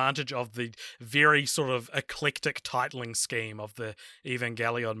taken advantage of the very sort of eclectic titling scheme of the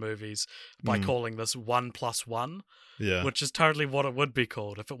Evangelion movies by calling this 1+1. Yeah. Which is totally what it would be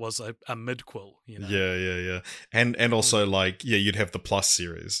called if it was a midquel, Yeah. And also, you'd have the Plus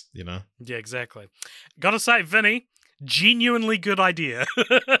series, Yeah, exactly. Gotta say, Vinny, genuinely good idea.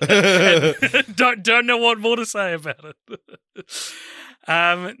 don't know what more to say about it.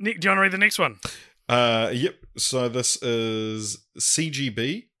 Nick, do you want to read the next one? Yep. So this is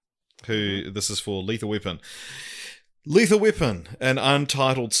CGB, this is for Lethal Weapon. Lethal Weapon, an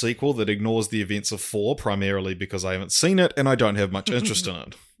untitled sequel that ignores the events of 4 primarily because I haven't seen it and I don't have much interest in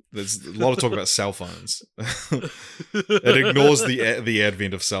it. There's a lot of talk about cell phones. It ignores the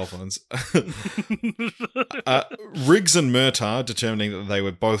advent of cell phones. Riggs and Murtaugh, determining that they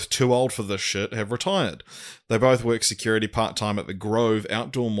were both too old for this shit, have retired. They both work security part-time at the Grove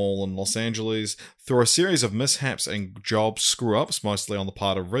Outdoor Mall in Los Angeles. Through a series of mishaps and job screw-ups, mostly on the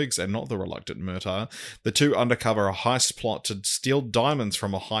part of Riggs and not the reluctant Murtaugh, the two undercover a heist plot to steal diamonds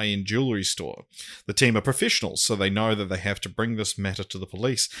from a high-end jewelry store. The team are professionals, so they know that they have to bring this matter to the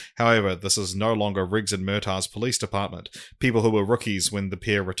police. However, this is no longer Riggs and Murtaugh's police department. People who were rookies when the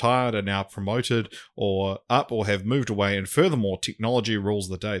pair retired are now promoted or have moved away, and furthermore, technology rules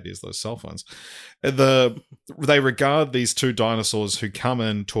the day. There's those cell phones. They regard these two dinosaurs who come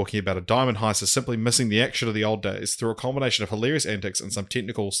in talking about a diamond heist as simply missing the action of the old days. Through a combination of hilarious antics and some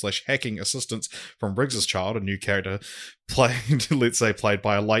technical/hacking assistance from Riggs's child, a new character played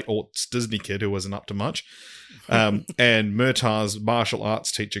by a late aughts Disney kid who wasn't up to much, and Murtaugh's martial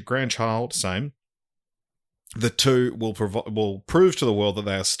arts teacher grandchild, same. The two will prove to the world that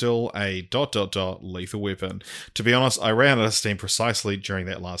they are still a ... lethal weapon. To be honest, I ran out of steam precisely during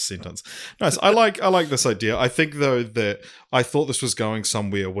that last sentence. Nice. I like this idea. I think though that I thought this was going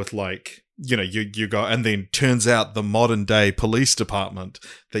somewhere with you go, and then turns out the modern day police department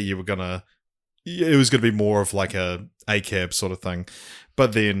that it was gonna be more of like a ACAB sort of thing.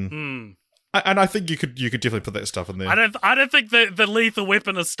 But then And I think you could definitely put that stuff in there. I don't think the Lethal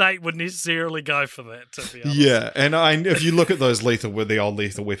Weapon estate would necessarily go for that, to be honest. Yeah, and if you look at the old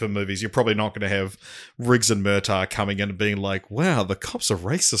Lethal Weapon movies, you're probably not going to have Riggs and Murtaugh coming in and being like, "Wow, the cops are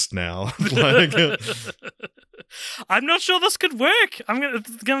racist now." I'm not sure this could work.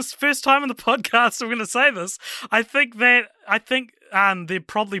 First time on the podcast, I'm going to say this. I think they're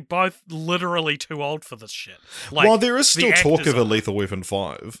probably both literally too old for this shit. Well, there is still talk of a Lethal Weapon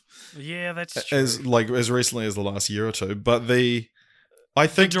 5. Yeah, that's true. As recently as the last year or two. But I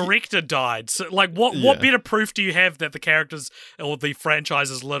think the director died. So, what better proof do you have that the characters or the franchise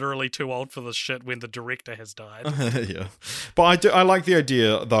is literally too old for this shit when the director has died? Yeah, but I like the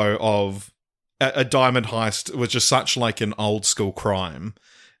idea though of a diamond heist, which is such like an old school crime,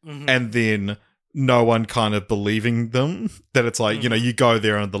 and then no one kind of believing them, that it's like, you go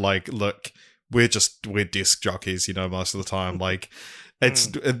there and they're like, look, we're disc jockeys, most of the time. Like,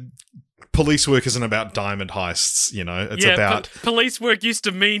 police work isn't about diamond heists, it's about... police work used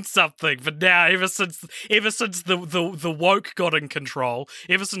to mean something, but now, ever since the woke got in control,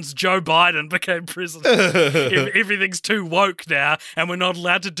 ever since Joe Biden became president, everything's too woke now, and we're not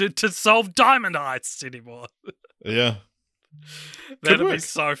allowed to solve diamond heists anymore. Yeah. That'd be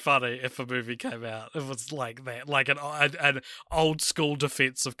so funny if a movie came out. If it was like that, like an old school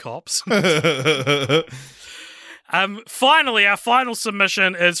defense of cops. Finally, our final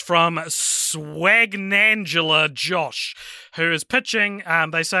submission is from Swagnangela Josh, who is pitching.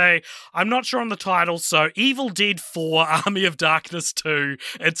 They say, I'm not sure on the title, so Evil Dead 4, Army of Darkness 2,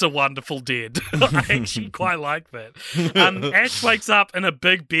 It's a Wonderful Dead. I actually quite like that. Ash wakes up in a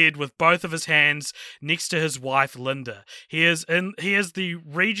big bed with both of his hands next to his wife, Linda. He is the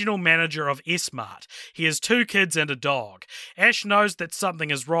regional manager of S-Mart. He has 2 kids and a dog. Ash knows that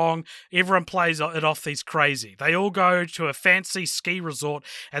something is wrong. Everyone plays it off he's crazy. They all go to a fancy ski resort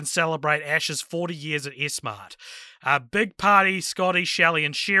and celebrate Ash's 40 years at S-Mart. Big party, Scotty, Shelley,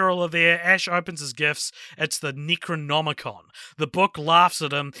 and Cheryl are there. Ash opens his gifts. It's the Necronomicon. The book laughs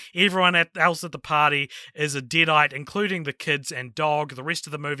at him. Everyone else at the party is a deadite, including the kids and dog. The rest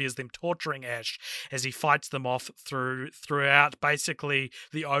of the movie is them torturing Ash as he fights them off throughout basically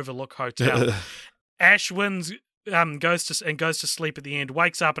the Overlook Hotel. Ash wins. Goes to sleep at the end,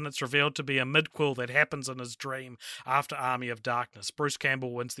 wakes up, and it's revealed to be a midquel that happens in his dream after Army of Darkness. Bruce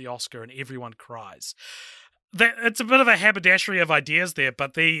Campbell wins the Oscar, and everyone cries. It's a bit of a haberdashery of ideas there,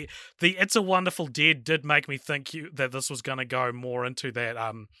 but the It's a Wonderful Dead did make me think that this was going to go more into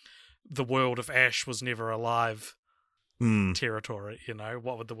that the world if Ash was never alive territory.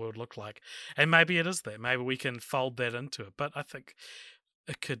 What would the world look like? And maybe it is that. Maybe we can fold that into it. But I think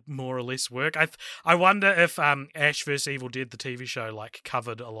it could more or less work. I wonder if Ash vs Evil Dead, the TV show,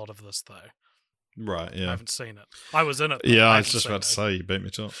 covered a lot of this though. Right. Yeah. I haven't seen it. I was in it. Yeah, I was just about to say you beat me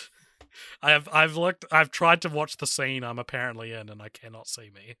to it. I've tried to watch the scene I'm apparently in, and I cannot see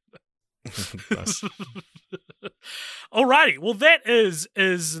me. Nice. Alrighty, well that is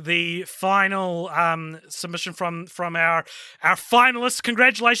the final submission from our finalists.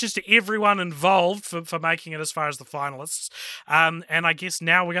 Congratulations to everyone involved for making it as far as the finalists. And I guess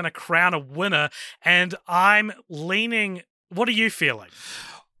now we're going to crown a winner. And I'm leaning. What are you feeling?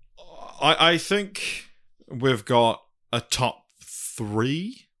 I think we've got a top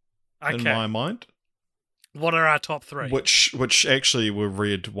 3. Okay. In my mind. What are our top 3? Which actually were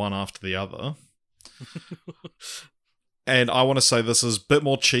read one after the other. And I want to say this is a bit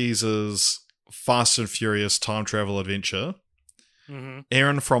more Cheese's Fast and Furious time travel adventure. Mm-hmm.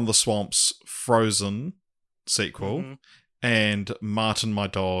 Aaron from the Swamp's Frozen sequel. Mm-hmm. And Martin My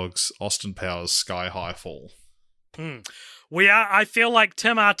Dog's Austin Powers Sky High Fall. I feel like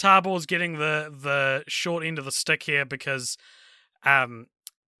Tim R. Tabor is getting the short end of the stick here because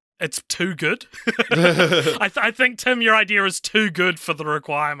it's too good. I think, Tim, your idea is too good for the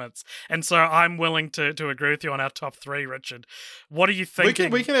requirements. And so I'm willing to agree with you on our top 3, Richard. What are you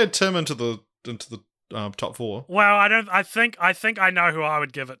thinking? We can add Tim into the top 4. Well, I think I know who I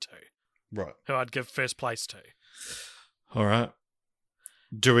would give it to. Right. Who I'd give first place to. All right.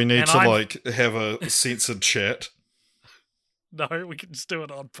 Do we need have a censored chat? No, we can just do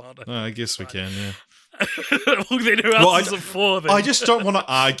it on pod. I guess we can, yeah. Well, then who else is it for, then? I just don't want to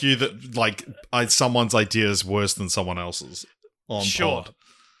argue that someone's idea is worse than someone else's on pod.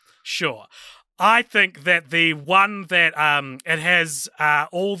 Sure. I think that the one that it has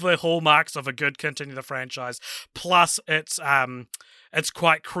all the hallmarks of a good Continue the Franchise, plus it's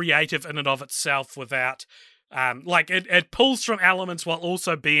quite creative in and of itself without... it pulls from elements while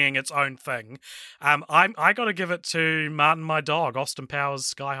also being its own thing. I got to give it to Martin My Dog, Austin Powers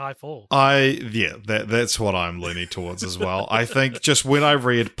Sky High Fall. That's what I'm leaning towards as well. I think just when I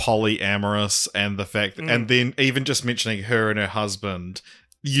read polyamorous and the fact and then even just mentioning her and her husband,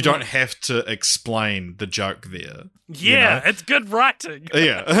 you don't have to explain the joke there. Yeah, it's good writing.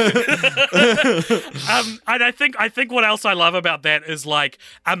 Yeah. And I think what else I love about that is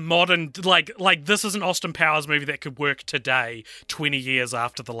a modern this is an Austin Powers movie that could work today, 20 years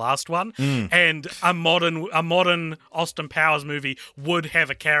after the last one, and a modern Austin Powers movie would have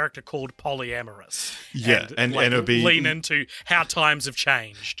a character called polyamorous. Yeah, and it would be lean into how times have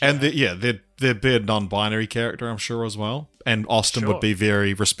changed. And there'd be a non-binary character, I'm sure, as well. And Austin would be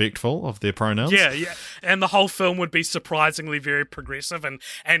very respectful of their pronouns. Yeah. And the whole film would be surprisingly very progressive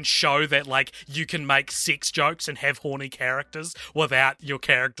and show that, you can make sex jokes and have horny characters without your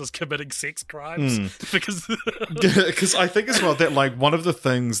characters committing sex crimes. Because I think as well that, one of the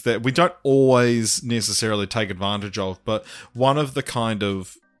things that we don't always necessarily take advantage of, but one of the kind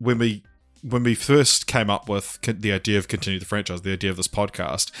of... When we first came up with the idea of Continue the Franchise, the idea of this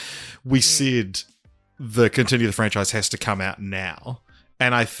podcast, we said... the Continue the Franchise has to come out now.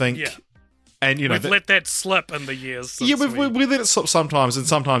 And I think... Yeah. And, we've let that slip in the years. Yeah, we let it slip sometimes, and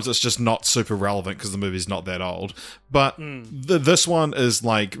sometimes it's just not super relevant because the movie's not that old. But this one is,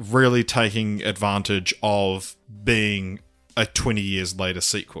 really taking advantage of being a 20 years later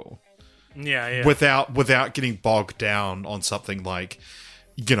sequel. Yeah. Without getting bogged down on something like...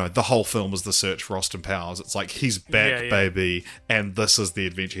 the whole film is the search for Austin Powers. It's he's back, baby, and this is the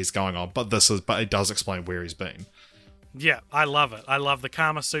adventure he's going on. But it does explain where he's been. Yeah, I love it. I love the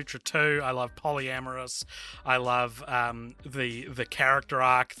Kama Sutra too. I love polyamorous. I love the character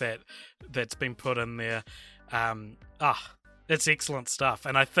arc that's been put in there. It's excellent stuff,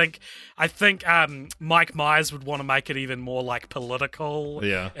 and I think Mike Myers would want to make it even more like political,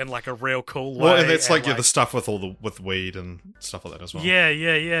 in like a real cool way. Well, and it's like the stuff with with weed and stuff like that as well.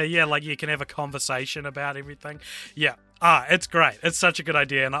 Yeah. Like you can have a conversation about everything. Yeah. It's great. It's such a good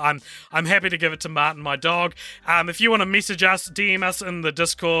idea, and I'm happy to give it to Martin, my dog. If you want to message us, DM us in the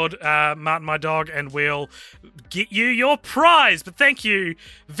Discord, Martin, my dog, and we'll get you your prize. But thank you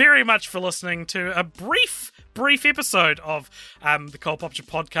very much for listening to a brief episode of the Cult Popture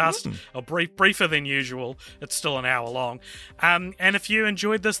podcast, or briefer than usual. It's still an hour long. And if you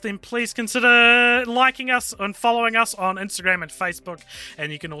enjoyed this, then please consider liking us and following us on Instagram and Facebook.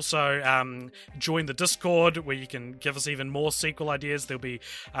 And you can also join the Discord, where you can give us even more sequel ideas. There'll be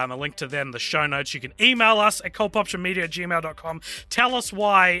a link to that in the show notes. You can email us at cultpopturemedia@gmail.com. Tell us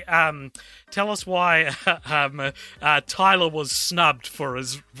why Tyler was snubbed for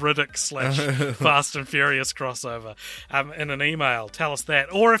his Riddick / Fast and Furious crossover in an email. Tell us that.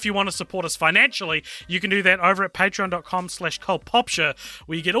 Or if you want to support us financially, you can do that over at patreon.com/cultpopture,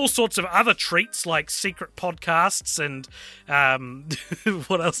 where you get all sorts of other treats like secret podcasts and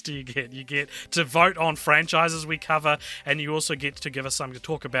what else do you get? You get to vote on franchises we cover, and you also get to give us something to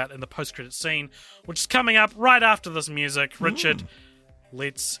talk about in the post-credit scene, which is coming up right after this music. Richard,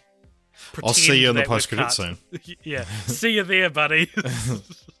 let's pretend I'll see you in the that we've post-credit cut. scene. Yeah, see you there, buddy.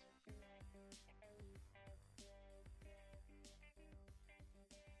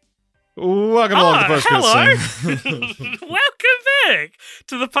 Welcome along to the post-credit scene. Welcome back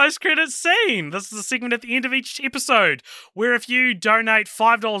to the post-credit scene. This is a segment at the end of each episode where if you donate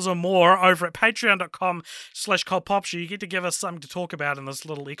 $5 or more over at patreon.com/cultpopture, you get to give us something to talk about in this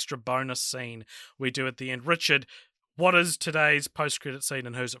little extra bonus scene we do at the end. Richard, what is today's post-credit scene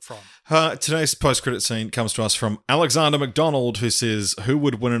and who's it from? Today's post-credit scene comes to us from Alexander McDonald, who says, who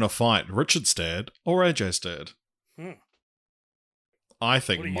would win in a fight, Richard's dad or AJ's dad? I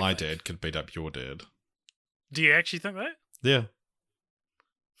think my dad could beat up your dad. Do you actually think that? Yeah.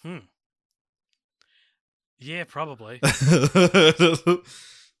 Yeah, probably.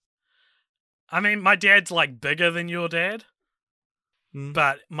 I mean, my dad's like bigger than your dad,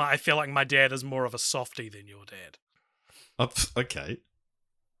 but I feel like my dad is more of a softie than your dad. Okay.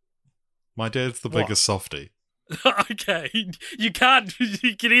 My dad's the biggest softie. Okay, you can't.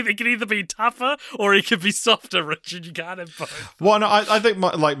 He can either be tougher or he can be softer, Richard. You can't have both. Well, no, I think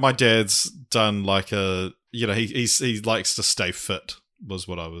my dad's done like a he likes to stay fit. Was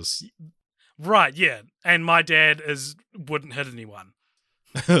what I was. Right, yeah, and my dad wouldn't hit anyone.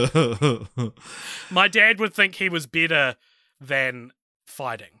 My dad would think he was better than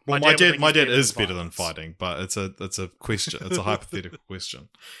fighting. Well, my dad is better than fighting, but it's a question. It's a hypothetical question.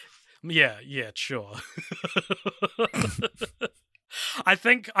 Yeah, sure. I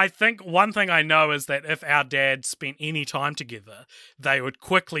think one thing I know is that if our dads spent any time together, they would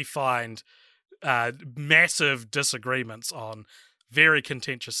quickly find massive disagreements on very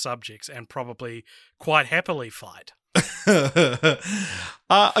contentious subjects and probably quite happily fight. No,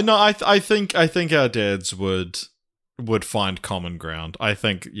 I think our dads would find common ground. I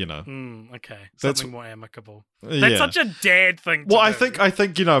think, okay. Something more amicable. That's such a dad thing to do. I think,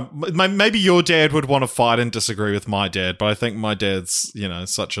 maybe your dad would want to fight and disagree with my dad, but I think my dad's,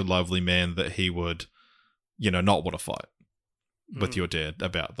 such a lovely man that he would, not want to fight with your dad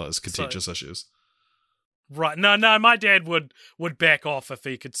about those contentious issues. Right. No, my dad would back off if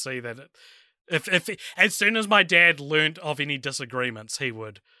he could see that if as soon as my dad learnt of any disagreements, he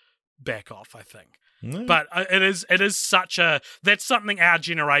would back off, I think. Mm. But it is that's something our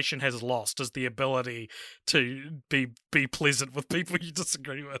generation has lost, is the ability to be pleasant with people you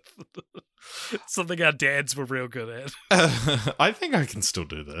disagree with. Something our dads were real good at. I think I can still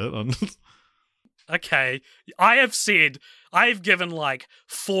do that. Okay, I've given like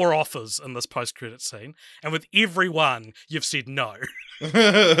 4 offers in this post-credit scene, and with every one, you've said no.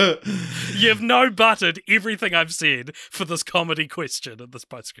 You've no-butted everything I've said for this comedy question in this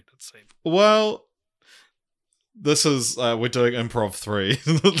post-credit scene. Well, this is, we're doing Improv 3.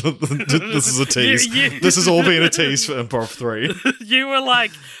 This is a tease. This has all been a tease for Improv 3. You were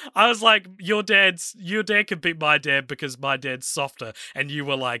like, I was like, your dad could beat my dad because my dad's softer. And you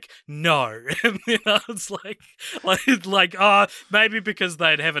were like, no. And then I was like, maybe because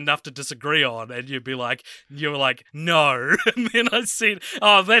they'd have enough to disagree on. And you were like, no. And then I said,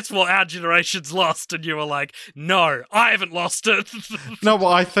 oh, that's what our generation's lost. And you were like, no, I haven't lost it. No,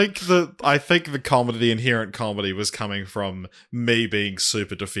 well, I think the comedy, the inherent comedy, was coming from me being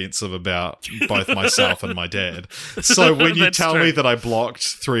super defensive about both myself and my dad. So when you tell me that I blocked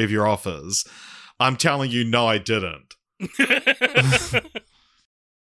 3 of your offers, I'm telling you, no, I didn't.